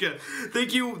Bushka.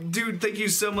 Thank you, dude. Thank you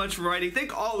so much for writing.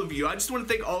 Thank all of you. I just want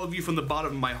to thank all of you from the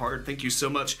bottom of my heart. Thank you so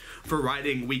much for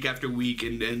writing week after week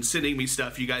and sending me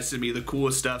stuff. You guys send me the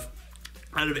coolest stuff.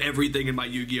 Out of everything in my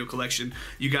Yu-Gi-Oh collection,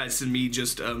 you guys send me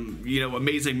just, you know,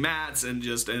 amazing mats and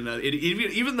just,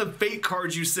 even the fake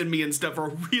cards you send me and stuff are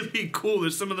really cool.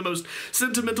 There's some of the most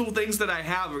sentimental things that I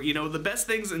have, or, you know, the best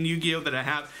things in Yu-Gi-Oh that I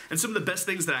have, and some of the best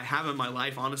things that I have in my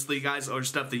life, honestly, guys, are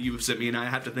stuff that you have sent me, and I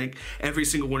have to thank every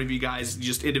single one of you guys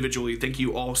just individually. Thank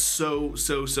you all so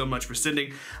much for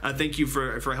sending. Thank you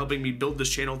for helping me build this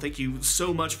channel. Thank you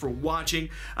so much for watching.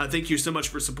 Thank you so much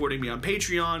for supporting me on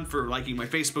Patreon, for liking my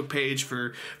Facebook page, for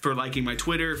liking my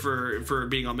Twitter, for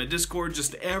being on my Discord,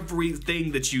 just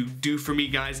everything that you do for me,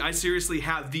 guys. I seriously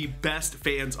have the best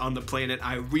fans on the planet.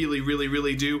 I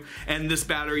really do. And this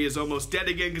battery is almost dead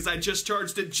again because I just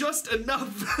charged it just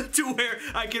enough to where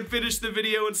I can finish the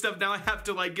video and stuff. Now I have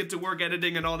to like get to work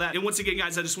editing and all that. And once again,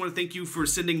 guys, I just want to thank you for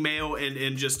sending mail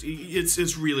and just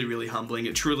it's really humbling.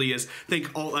 It truly is. Thank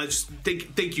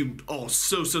you all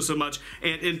so much.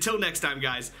 And until next time,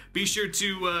 guys, be sure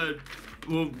to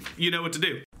well, you know what to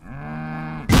do.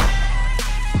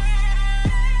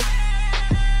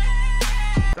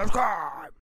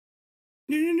 Subscribe.